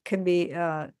 aggregates can be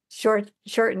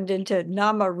shortened into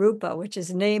nama rupa, which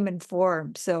is name and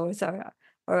form. So it's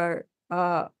our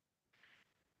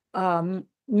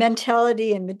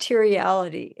mentality and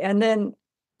materiality. And then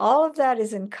all of that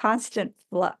is in constant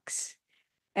flux.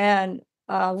 And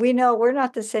we know we're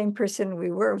not the same person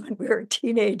we were when we were a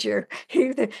teenager,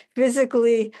 either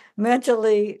physically,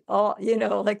 mentally, all,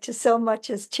 like just so much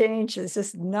has changed. It's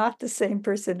just not the same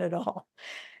person at all.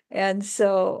 And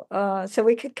so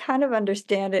we could kind of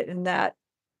understand it in that,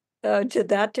 to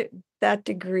that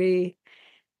degree.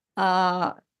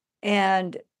 But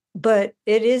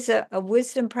it is a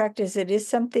wisdom practice. It is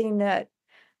something that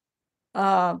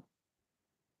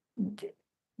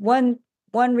one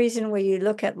reason where you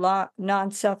look at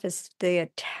non-self is the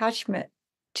attachment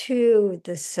to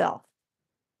the self,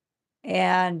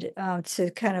 and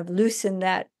to kind of loosen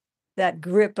that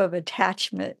grip of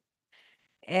attachment.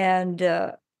 And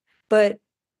but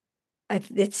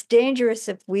it's dangerous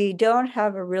if we don't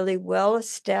have a really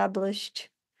well-established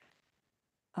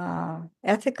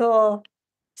ethical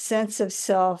sense of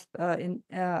self,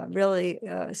 really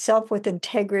self with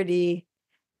integrity.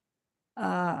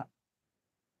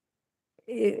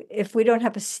 If we don't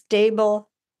have a stable,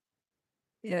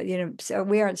 so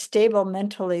we aren't stable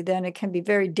mentally, then it can be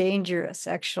very dangerous,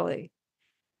 actually.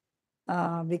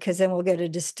 Because then we'll get a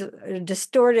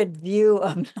distorted view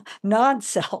of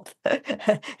non-self.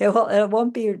 It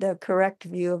won't be the correct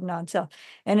view of non-self.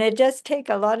 And it does take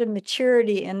a lot of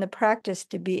maturity in the practice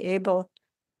to be able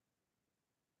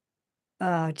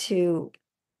to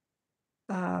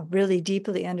really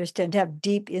deeply understand, to have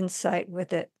deep insight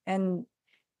with it. And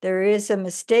there is a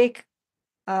mistake.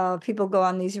 People go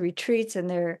on these retreats and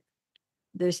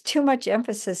there's too much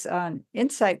emphasis on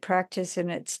insight practice, and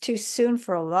it's too soon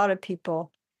for a lot of people.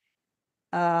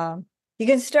 You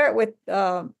can start with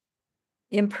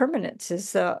impermanence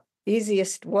is the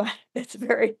easiest one. It's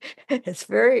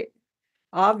very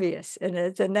obvious, and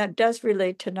that does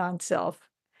relate to non-self.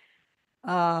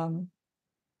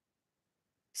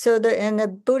 So in the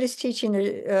Buddhist teaching,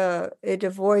 it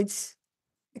avoids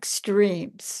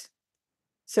extremes.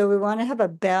 So we want to have a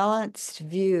balanced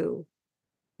view.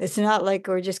 It's not like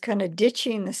we're just kind of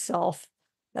ditching the self.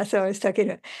 That's what I was talking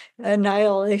about,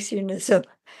 annihilationism.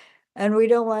 And we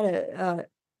don't want to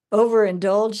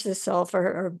overindulge the self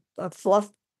or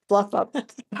fluff up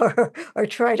or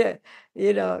try to,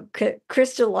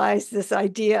 crystallize this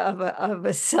idea of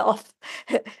a self.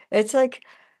 It's like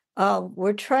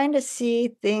we're trying to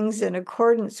see things in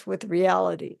accordance with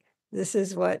reality. This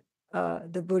is what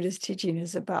the Buddhist teaching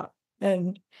is about.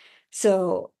 And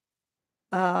so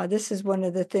this is one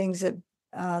of the things that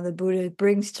the Buddha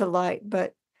brings to light,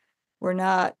 but we're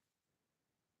not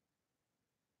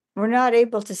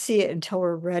able to see it until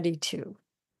we're ready to.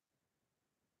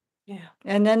 Yeah.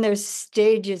 And then there's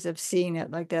stages of seeing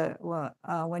it, like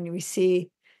when we see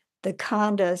the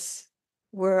khandhas,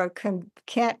 where I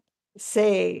can't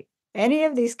say any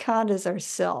of these khandhas are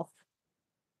self.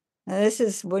 And this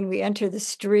is when we enter the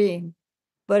stream,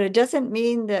 but it doesn't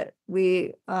mean that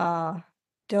we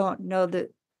don't know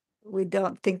that we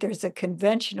don't think there's a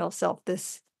conventional self,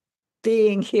 this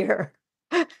being here.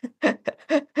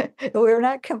 We're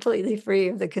not completely free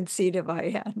of the conceit of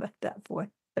I am at that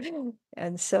point.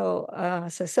 And so,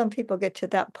 so some people get to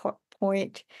that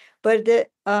point, but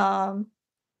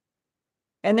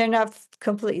and they're not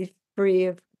completely free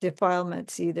of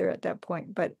defilements either at that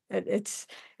point. But it's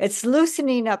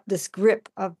loosening up this grip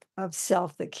of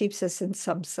self that keeps us in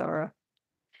samsara.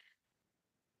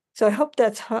 So I hope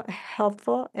that's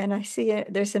helpful. And I see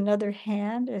there's another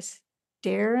hand. Is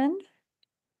Darren?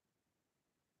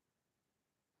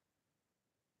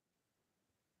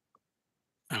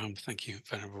 Thank you,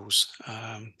 Venerables.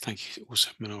 Thank you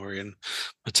also, Minori and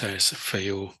Mateus, for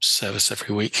your service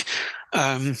every week.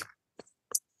 I'm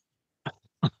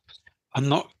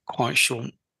not quite sure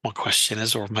what my question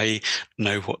is, or may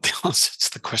know what the answer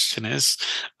to the question is.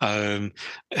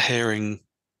 Hearing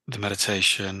the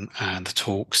meditation and the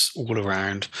talks all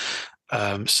around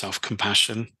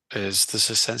self-compassion, there's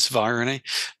a sense of irony,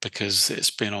 because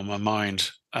it's been on my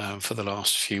mind for the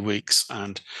last few weeks,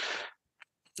 and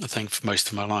I think for most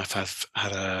of my life I've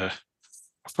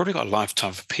probably got a lifetime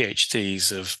of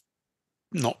PhDs of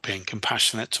not being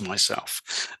compassionate to myself,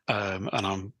 and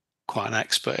I'm quite an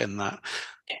expert in that.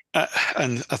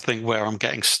 And I think where I'm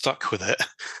getting stuck with it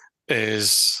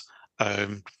is,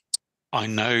 I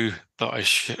know that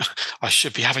I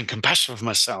should be having compassion for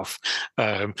myself,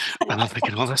 and I'm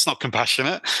thinking, well, that's not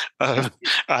compassionate, and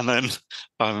then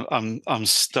I'm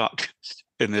stuck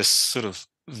in this sort of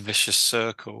vicious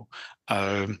circle,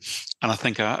 and I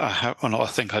think I have, or not, I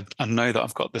think I know that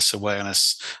I've got this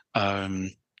awareness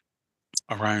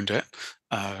around it,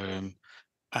 and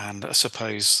I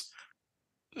suppose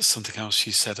something else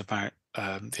you said about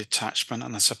the attachment,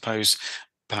 and I suppose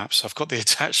perhaps I've got the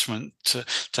attachment to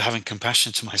having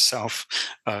compassion to myself,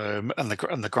 and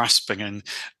the grasping, and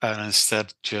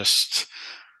instead just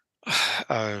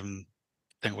I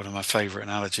think one of my favorite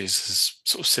analogies is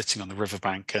sort of sitting on the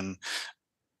riverbank and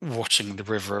watching the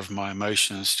river of my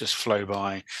emotions just flow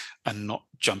by and not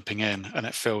jumping in, and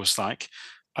it feels like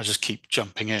I just keep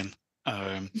jumping in,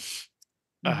 and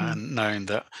knowing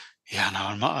that, yeah,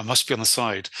 no, I must be on the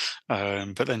side,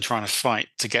 but then trying to fight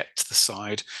to get to the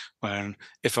side, when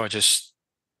if I just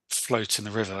float in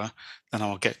the river, then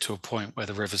I'll get to a point where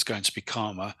the river's going to be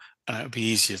calmer and it'll be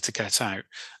easier to get out.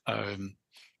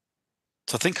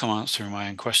 So I think I'm answering my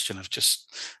own question of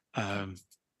just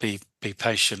be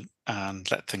patient and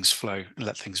let things flow and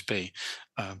let things be.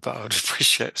 But I would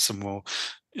appreciate some more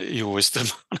your wisdom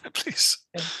on it, please.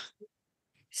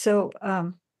 So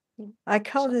I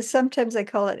call this, sometimes I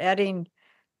call it adding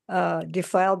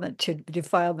defilement to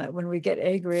defilement, when we get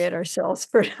angry at ourselves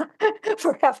for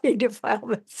for having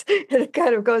defilements. And it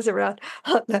kind of goes around,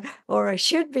 or I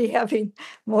should be having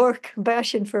more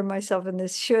compassion for myself, and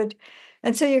this should.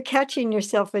 And so you're catching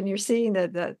yourself, and you're seeing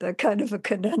the kind of a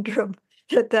conundrum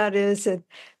that is, and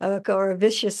or a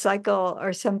vicious cycle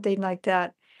or something like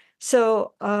that.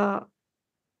 So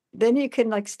then you can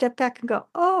like step back and go,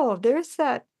 oh, there's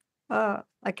that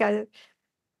like a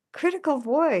critical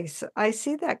voice. I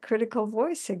see that critical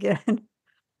voice again.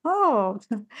 Oh,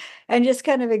 and just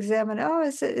kind of examine, oh,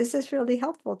 is this really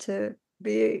helpful to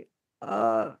be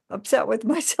upset with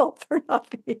myself for not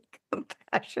being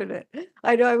compassionate?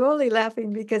 I know I'm only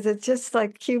laughing because it's just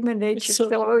like human nature.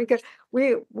 so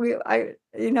I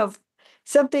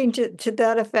something to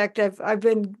that effect. I've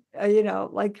been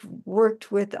like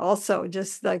worked with also,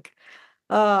 just like,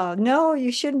 no,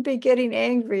 you shouldn't be getting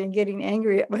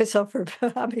angry at myself for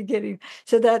getting,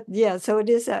 so that, yeah, so it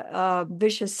is a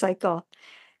vicious cycle.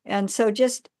 And so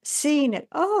just seeing it,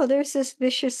 oh, there's this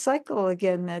vicious cycle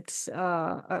again that's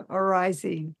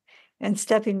arising, and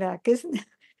stepping back, isn't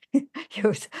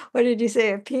it? What did you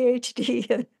say, a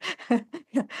PhD?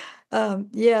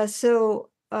 Yeah, so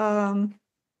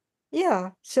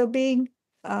so being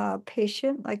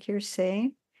patient, like you're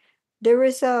saying. There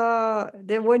was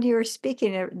when you were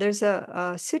speaking, there's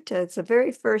a sutta. It's the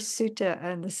very first sutta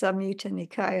in the Samyutta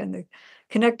Nikaya, and the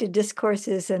connected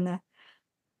discourses, and the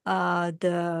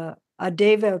a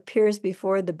deva appears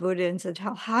before the Buddha and said,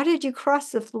 how did you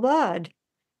cross the flood?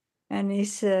 And he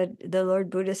said, the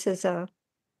Lord Buddha says,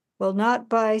 well, not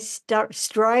by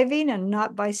striving and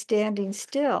not by standing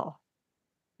still.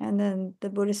 And then the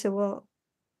Buddha said, well,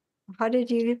 how did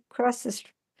you cross the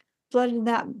flood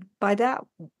in by that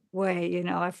way?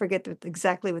 I forget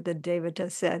exactly what the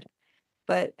Devata said,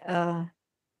 but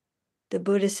the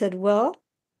Buddha said, well,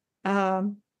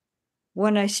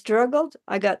 when I struggled,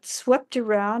 I got swept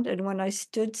around, and when I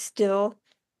stood still,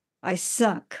 I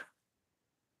sunk.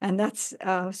 And that's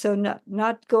so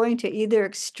not going to either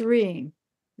extreme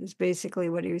is basically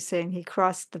what he was saying. He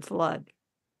crossed the flood.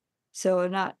 So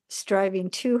not striving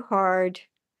too hard,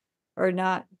 or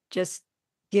not just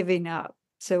giving up.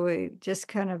 So we just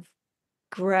kind of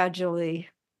gradually,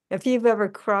 if you've ever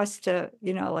crossed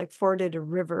like forded a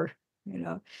river,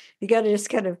 you got to just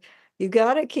kind of, you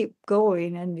got to keep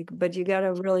going, but you got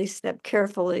to really step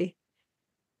carefully.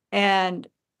 And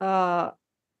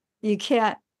you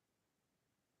can't,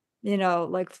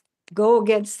 like go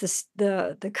against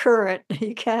the current.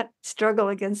 You can't struggle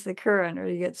against the current or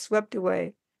you get swept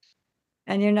away.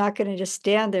 And you're not going to just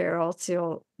stand there, or else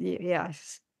you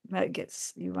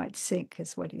might sink,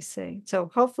 is what he's saying.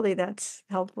 So hopefully that's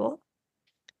helpful.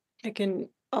 I can Very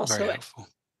also helpful.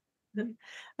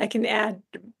 I can add,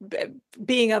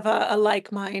 being of a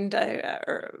like mind.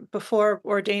 Before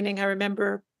ordaining, I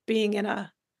remember being in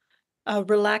a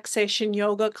relaxation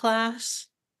yoga class,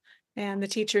 and the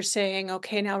teacher saying,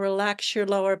 "Okay, now relax your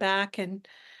lower back." And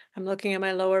I'm looking at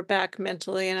my lower back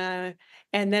mentally, and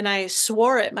then I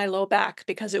swore at my low back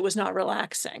because it was not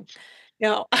relaxing.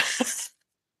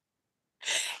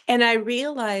 And I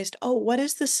realized, oh, what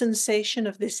is the sensation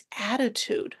of this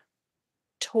attitude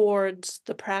towards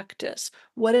the practice?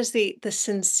 What is the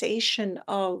sensation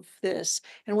of this,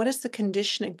 and what is the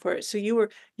conditioning for it? So you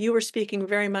were speaking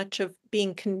very much of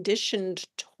being conditioned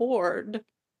toward,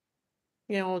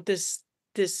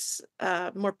 this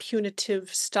more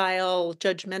punitive style,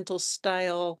 judgmental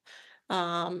style,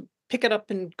 pick it up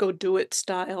and go do it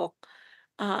style.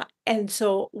 And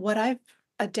so what I've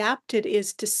adapted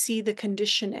is to see the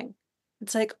conditioning.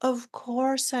 It's like, of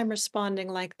course I'm responding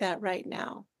like that right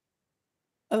now.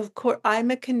 Of course,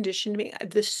 I'm a conditioned being.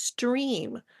 The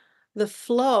stream, the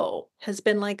flow has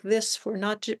been like this for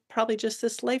not probably just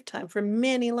this lifetime, for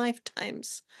many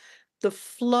lifetimes. The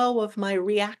flow of my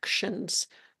reactions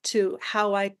to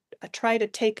how I try to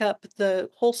take up the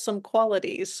wholesome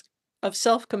qualities of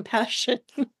self-compassion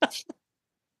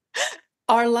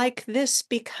are like this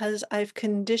because I've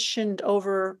conditioned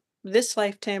over this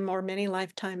lifetime or many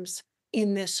lifetimes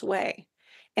in this way.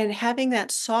 And having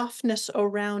that softness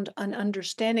around an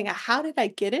understanding of how did I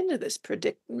get into this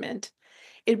predicament,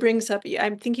 it brings up, I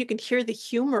think you can hear the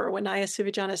humor when Ayyas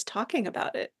Suvijjānā is talking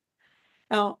about it.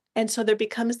 Oh, and so there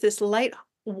becomes this light,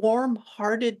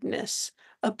 warm-heartedness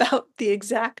about the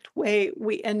exact way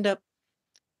we end up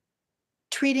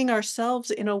treating ourselves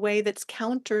in a way that's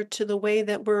counter to the way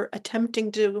that we're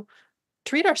attempting to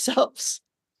treat ourselves.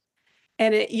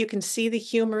 And you can see the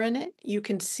humor in it, you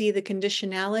can see the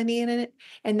conditionality in it,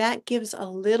 and that gives a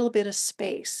little bit of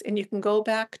space. And you can go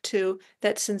back to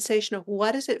that sensation of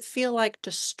what does it feel like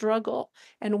to struggle,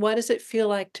 and what does it feel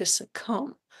like to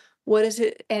succumb? What is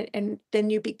it? And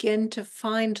then you begin to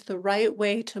find the right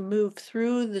way to move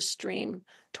through the stream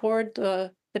toward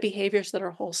the behaviors that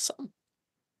are wholesome.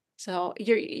 So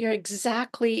you're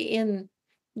exactly in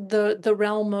the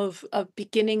realm of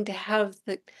beginning to have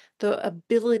the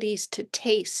abilities to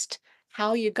taste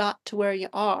how you got to where you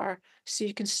are, so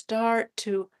you can start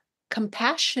to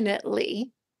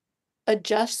compassionately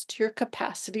adjust your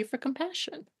capacity for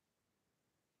compassion.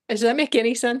 Does that make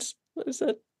any sense? What is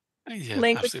it? Yeah,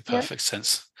 Language absolutely for it? perfect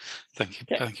sense. Thank you.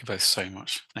 Okay. Thank you both so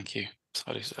much. Thank you.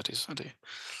 Sadhu, sadhu, sadhu.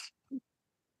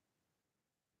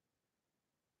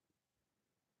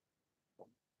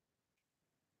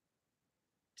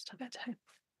 Still got time.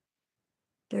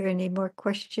 Are there any more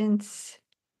questions?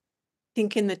 I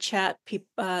think in the chat,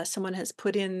 someone has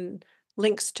put in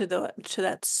links to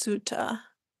that sutta.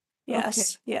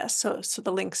 Yes, yes. So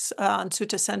the links on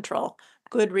Sutta Central,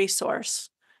 good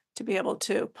resource to be able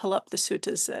to pull up the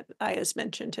suttas that Ayyas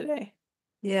mentioned today.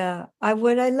 Yeah.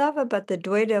 What I love about the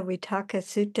Dvaita Vitaka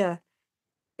Sutta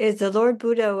is the Lord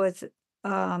Buddha was,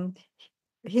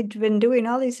 he'd been doing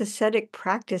all these ascetic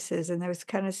practices, and there was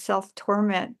kind of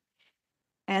self-torment.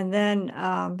 And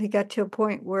then he got to a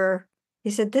point where he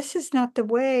said, this is not the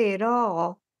way at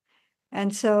all.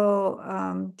 And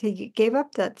so he gave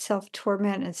up that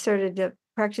self-torment and started to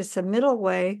practice the middle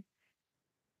way.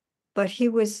 But he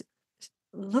was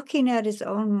looking at his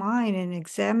own mind and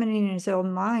examining his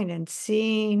own mind and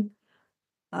seeing,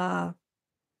 oh,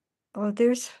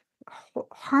 there's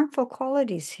harmful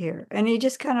qualities here. And he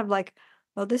just kind of like,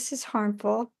 well, this is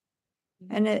harmful.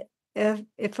 And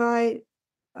if I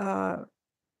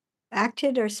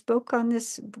acted or spoke on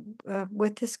this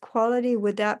with this quality,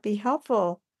 would that be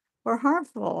helpful or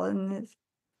harmful? And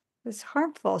it's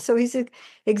harmful. So he's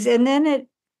and then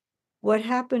what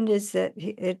happened is that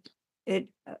it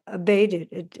abated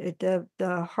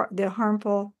the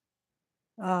harmful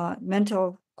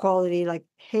mental quality like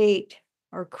hate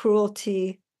or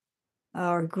cruelty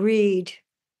or greed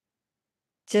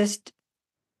just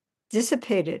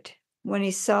dissipated when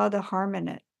he saw the harm in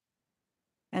it.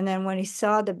 And then when he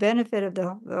saw the benefit of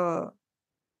the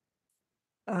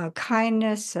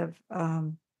kindness of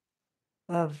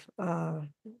love,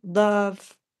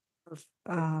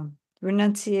 of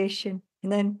renunciation,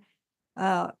 and then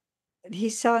he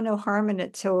saw no harm in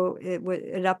it, so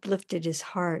it uplifted his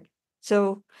heart.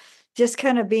 So just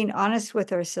kind of being honest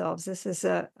with ourselves. This is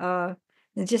and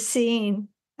just seeing,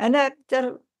 and that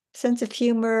sense of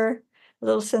humor, a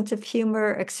little sense of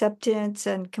humor, acceptance,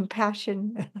 and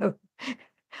compassion,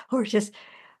 or just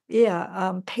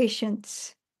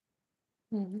patience.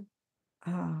 Mhm.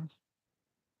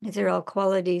 These are all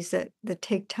qualities that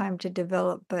take time to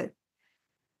develop, but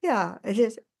yeah, it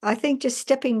is. I think just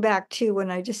stepping back too,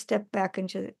 when I just step back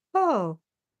into, oh,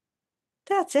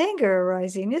 that's anger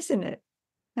arising, isn't it?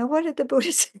 Now, what did the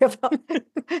Buddha say about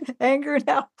anger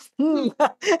now?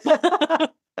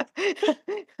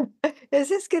 Is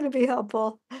this going to be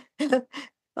helpful?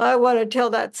 I want to tell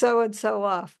that so-and-so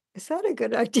off. Is that a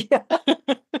good idea?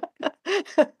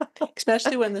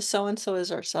 Especially when the so-and-so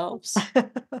is ourselves.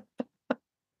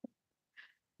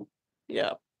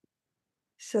 Yeah.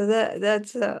 So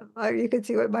that's you can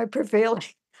see what my prevailing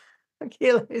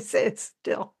Achilles is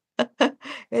still. But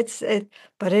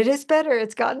it is better.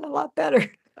 It's gotten a lot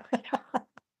better.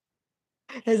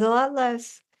 There's a lot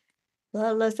less.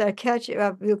 I catch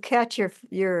you'll catch your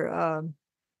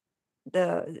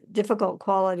the difficult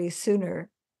qualities sooner.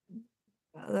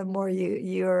 The more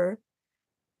you're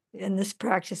in this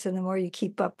practice, and the more you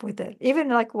keep up with it. Even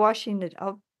like washing it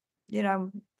up,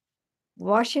 I'm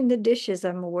washing the dishes.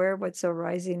 I'm aware of what's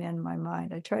arising in my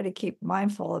mind. I try to keep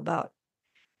mindful about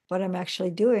what I'm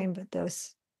actually doing, but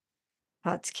those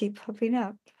thoughts keep popping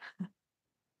up.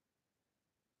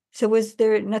 So was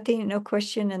there no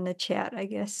question in the chat, I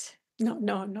guess?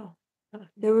 No.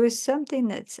 There was something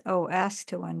that's, ask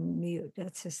to unmute.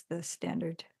 That's just the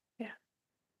standard. Yeah.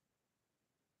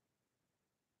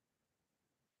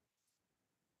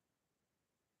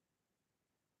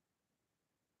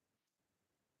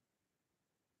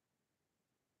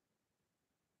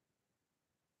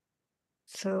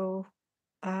 So,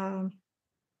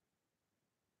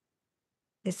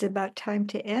 is it about time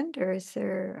to end, or is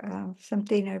there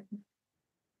something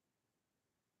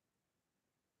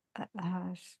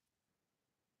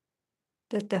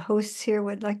that the hosts here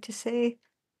would like to say?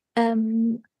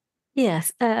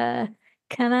 Yes. Can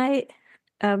I,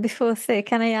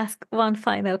 can I ask one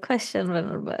final question,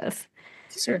 Venerable?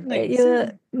 Certainly. You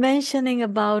were mentioning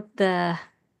about the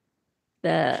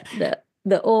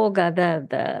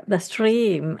Oga, the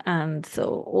stream, and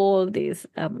so all these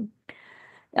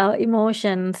our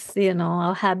emotions,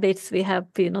 our habits, we have,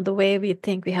 the way we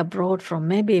think we have brought from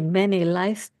maybe many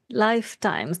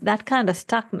lifetimes. That kind of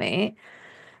stuck me.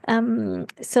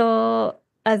 So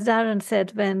as Darren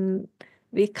said, when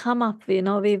we come up,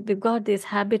 we've got these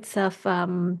habits of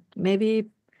maybe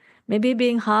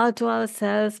being hard to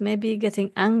ourselves, maybe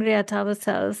getting angry at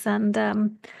ourselves, and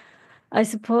I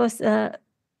suppose how,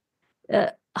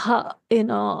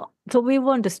 so we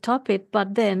want to stop it,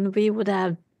 but then we would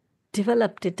have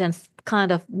developed it and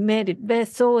kind of made it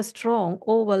so strong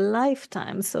over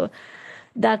lifetime. So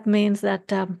that means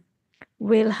that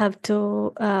we'll have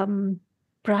to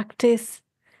practice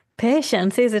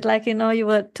patience. Is it like, you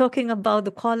were talking about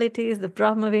the qualities, the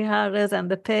Brahmaviharas and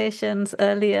the patience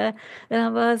earlier, and I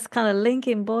was kind of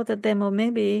linking both of them, or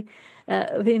maybe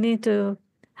we need to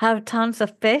have tons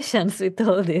of patience with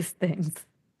all these things.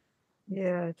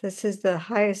 Yeah, this is the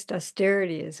highest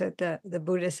austerity, is what the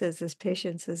Buddha says. This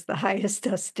patience is the highest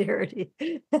austerity.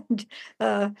 And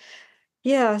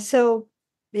so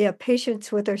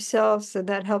patience with ourselves, and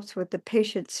that helps with the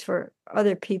patience for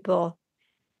other people.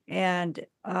 And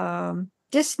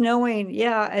just knowing,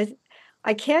 I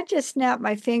can't just snap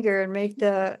my finger and make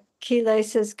the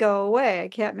kilesas go away. I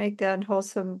can't make the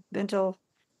unwholesome mental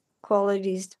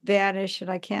qualities vanish, and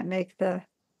I can't make the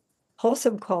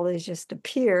wholesome qualities just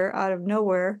appear out of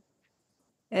nowhere.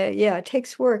 It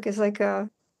takes work. It's like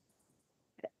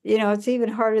it's even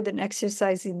harder than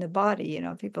exercising the body.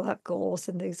 People have goals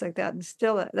and things like that, and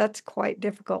still that's quite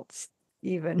difficult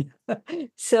even.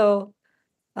 So,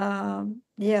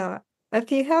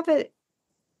 if you have it,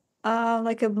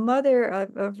 like a mother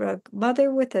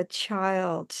with a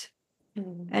child,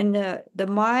 and the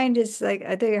mind is like,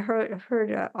 I think I heard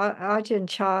Ajahn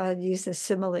Chah had used a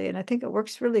simile, and I think it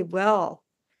works really well.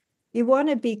 You want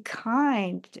to be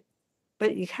kind,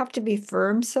 but you have to be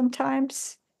firm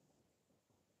sometimes.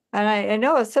 And I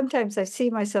know sometimes I see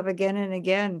myself again and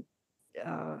again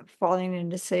falling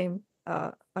into the same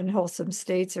unwholesome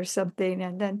states or something,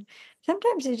 and then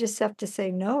sometimes you just have to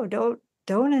say, no,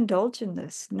 don't indulge in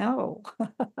this. No,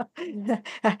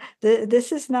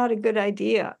 this is not a good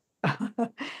idea.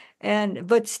 But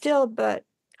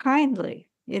kindly,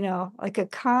 like a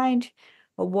kind,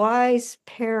 wise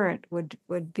parent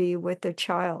would be with their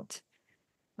child.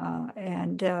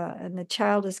 And the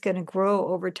child is going to grow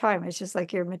over time. It's just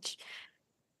like your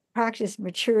practice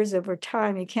matures over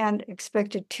time. You can't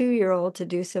expect a 2-year-old to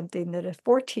do something that a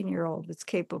 14-year-old is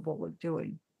capable of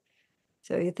doing.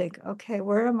 So you think, okay,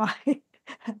 where am I?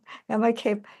 Am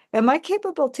I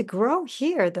capable to grow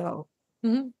here, though?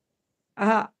 Mhm.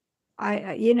 And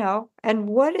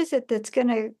what is it that's going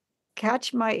to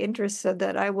catch my interest so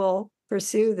that I will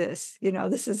pursue this?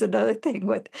 This is another thing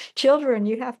with children.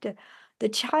 The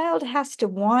child has to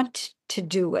want to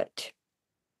do it.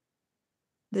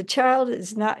 The child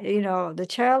is not, the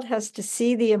child has to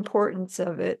see the importance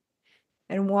of it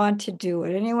and want to do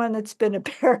it. Anyone that's been a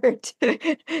parent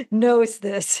knows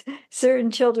this. Certain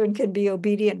children can be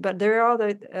obedient, but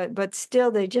but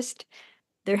still there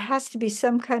has to be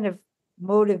some kind of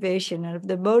motivation. And if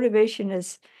the motivation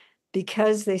is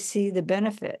because they see the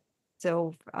benefit.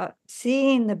 So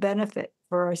seeing the benefit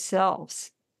for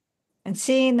ourselves and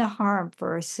seeing the harm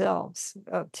for ourselves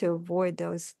to avoid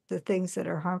the things that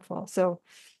are harmful. So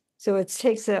it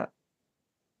takes a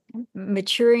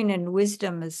maturing in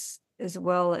wisdom as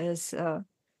well as a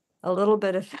little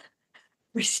bit of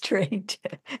restraint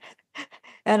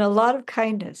and a lot of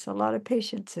kindness, a lot of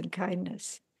patience and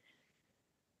kindness.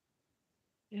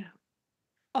 Yeah.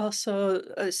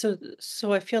 Also,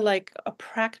 so I feel like a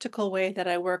practical way that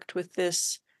I worked with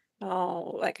this,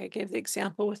 like I gave the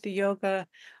example with the yoga,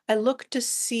 I looked to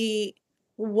see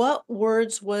what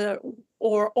words were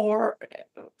or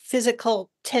physical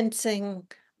tensing,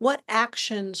 what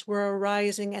actions were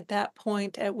arising at that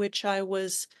point at which I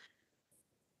was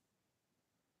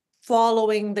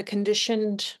following the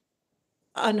conditioned,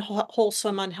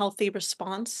 unwholesome, unhealthy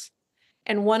response.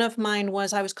 And one of mine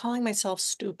was I was calling myself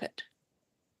stupid.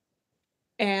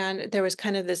 And there was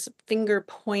kind of this finger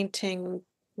pointing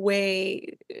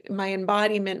way. My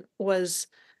embodiment was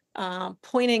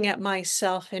pointing at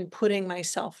myself and putting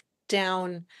myself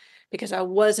down because I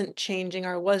wasn't changing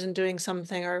or I wasn't doing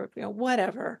something or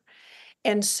whatever.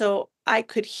 And so I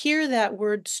could hear that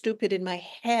word stupid in my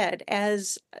head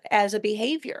as a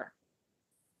behavior.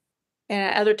 And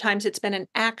at other times it's been an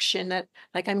action that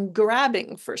like I'm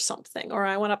grabbing for something or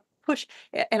I want to push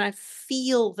and I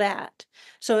feel that.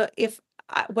 So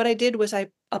what I did was I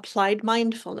applied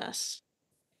mindfulness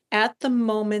at the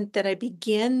moment that I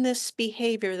began this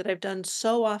behavior that I've done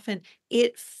so often.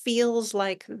 It feels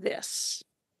like this,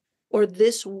 or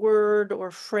this word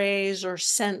or phrase or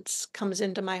sense comes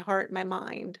into my heart, my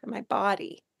mind, my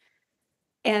body.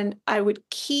 And I would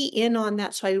key in on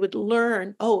that so I would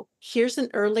learn, oh, here's an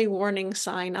early warning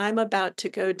sign. I'm about to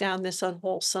go down this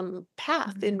unwholesome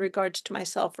path in regards to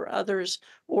myself or others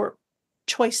or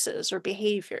choices or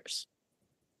behaviors.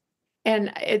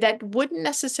 And that wouldn't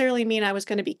necessarily mean I was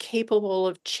going to be capable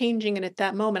of changing it at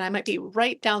that moment. I might be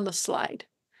right down the slide.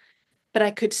 But I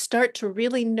could start to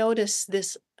really notice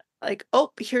this, like,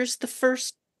 oh, here's the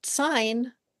first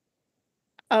sign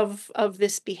of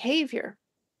this behavior.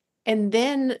 And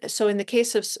then, so in the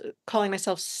case of calling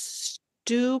myself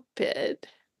stupid,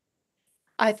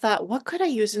 I thought, what could I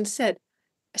use instead?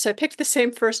 So I picked the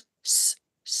same first,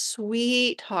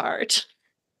 sweetheart.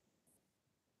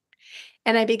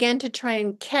 And I began to try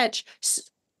and catch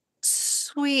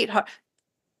sweetheart,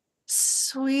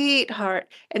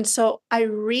 sweetheart. And so I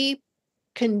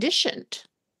reconditioned.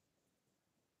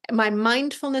 My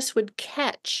mindfulness would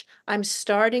catch. I'm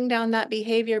starting down that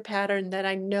behavior pattern that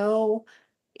I know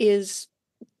is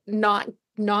not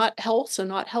wholesome,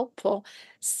 not helpful.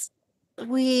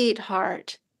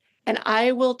 Sweetheart. And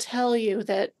I will tell you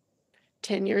that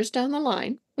 10 years down the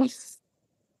line,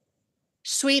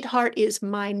 sweetheart is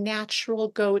my natural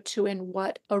go-to and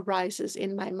what arises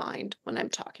in my mind when I'm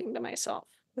talking to myself.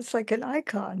 It's like an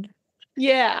icon.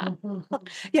 Yeah.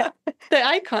 Yeah. The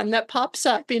icon that pops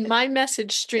up in my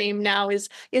message stream now is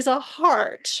a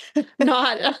heart,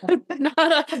 not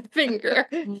a finger.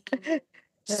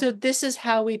 So this is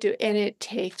how we do, and it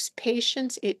takes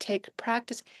patience, it takes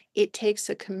practice, it takes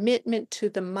a commitment to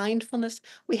the mindfulness.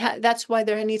 That's why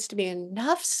there needs to be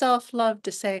enough self-love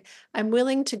to say, I'm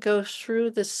willing to go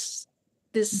through this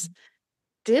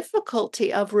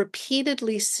difficulty of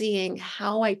repeatedly seeing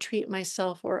how I treat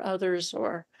myself or others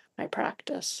or my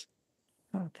practice.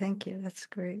 Oh, thank you. That's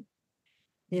great.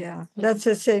 Yeah, that's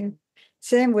the same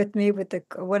with me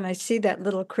when I see that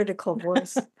little critical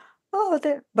voice. Oh,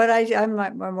 but I'm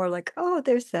more like, oh,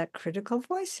 there's that critical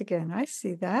voice again. I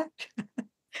see that.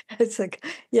 It's like,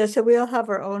 yeah. So we all have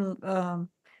our own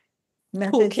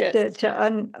methods to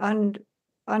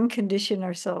uncondition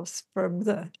ourselves from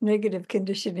the negative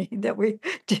conditioning that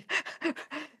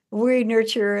we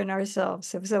nurture in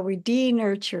ourselves. So we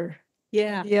de-nurture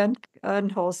Yeah. the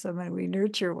unwholesome, and we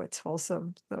nurture what's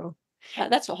wholesome. So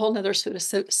That's a whole nother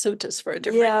suttas for a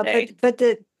different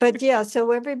day. but yeah,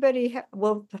 so everybody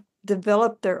will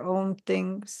develop their own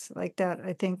things like that.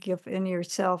 I think if in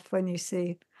yourself, when you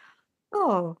see,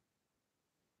 oh,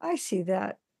 I see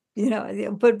that,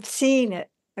 but seeing it,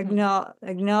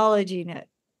 acknowledging it.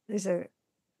 There's a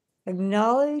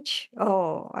acknowledge.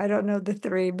 Oh, I don't know the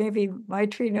three. Maybe my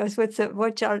tree knows what does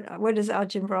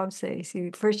Ajahn Brahm say? So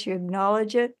first you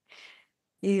acknowledge it,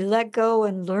 you let go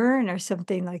and learn, or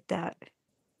something like that.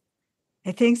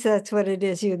 I think that's what it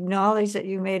is. You acknowledge that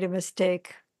you made a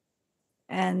mistake,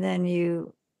 and then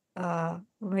you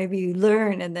maybe you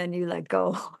learn, and then you let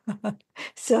go.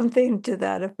 Something to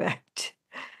that effect.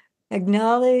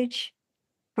 Acknowledge,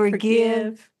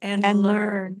 forgive, and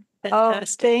learn.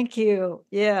 Fantastic. Oh, thank you.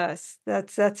 Yes,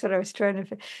 that's what I was trying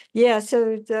to. Yeah,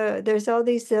 so there's all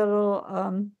these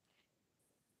little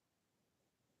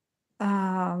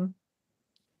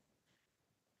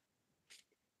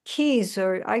keys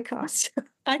or icons.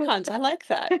 Icons, I like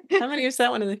that. I'm going to use that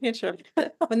one in the future.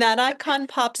 When that icon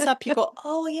pops up, you go,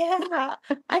 oh yeah,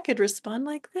 I could respond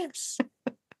like this.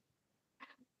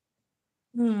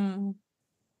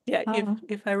 Yeah,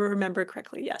 if I remember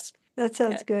correctly, yes. That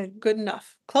sounds good. Good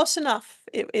enough. Close enough.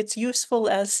 It's useful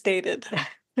as stated.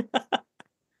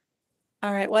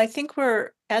 All right. Well, I think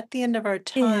we're at the end of our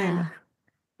time.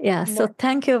 Yeah. So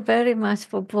thank you very much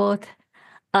for both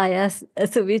Ayyas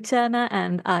Suvijjānā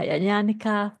and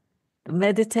Niyyānika, the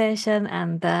meditation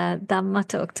and the Dhamma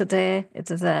talk today. It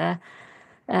is a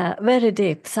very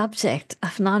deep subject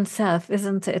of non-self,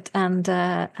 isn't it?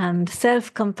 And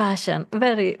self-compassion,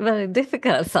 very, very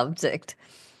difficult subject.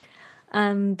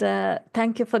 And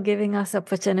thank you for giving us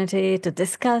opportunity to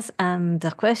discuss and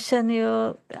question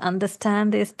you,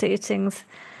 understand these teachings,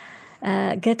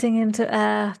 getting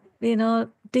into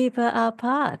deeper our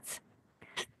paths.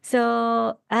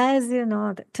 So, as you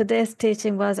know, today's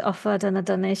teaching was offered on a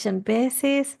donation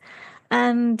basis,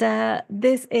 and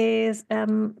this is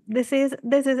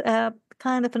a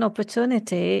kind of an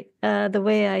opportunity. The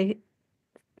way I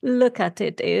look at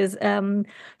it is to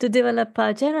develop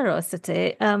our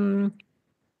generosity.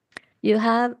 You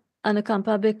have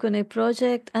Anukampa Bhikkhuni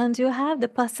Project, and you have the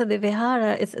Pasadi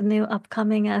Vihara. It's new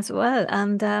upcoming as well,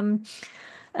 and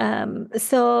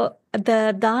so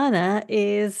the dana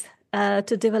is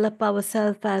to develop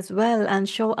ourselves as well and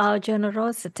show our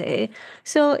generosity.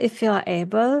 So if you are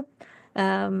able,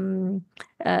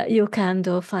 you can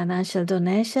do financial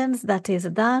donations, that is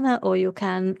dana, or you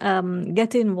can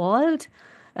get involved.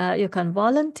 You can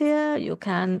volunteer. You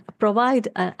can provide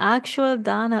an actual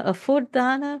dana, a food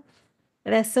dana.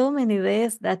 There are so many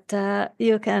ways that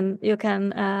you can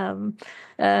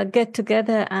get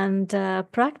together and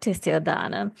practice your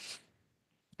dana.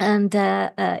 And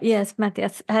yes,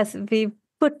 Matthias, as we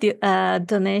put the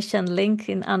donation link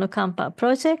in Anukampa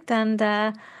Project, and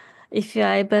if you're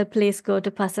able, please go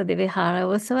to Pasadi Vihara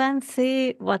also and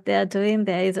see what they are doing.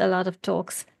 There is a lot of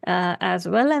talks as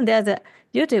well, and there's a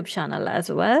YouTube channel as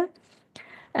well.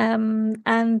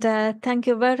 And thank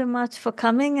you very much for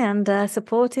coming and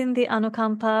supporting the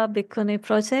Anukampa Bhikkhuni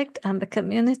Project and the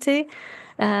community.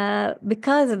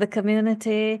 Because of the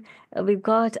community, we've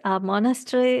got our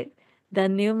monastery, the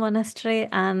new monastery,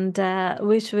 and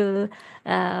which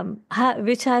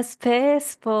has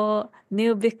space for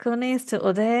new bhikkhunis to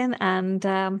ordain, and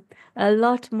a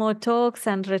lot more talks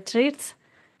and retreats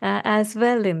as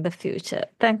well in the future.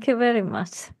 Thank you very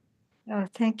much. Oh,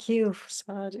 thank you.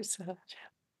 Sadhu, sadhu.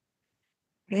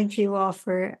 Thank you all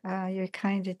for your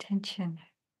kind attention.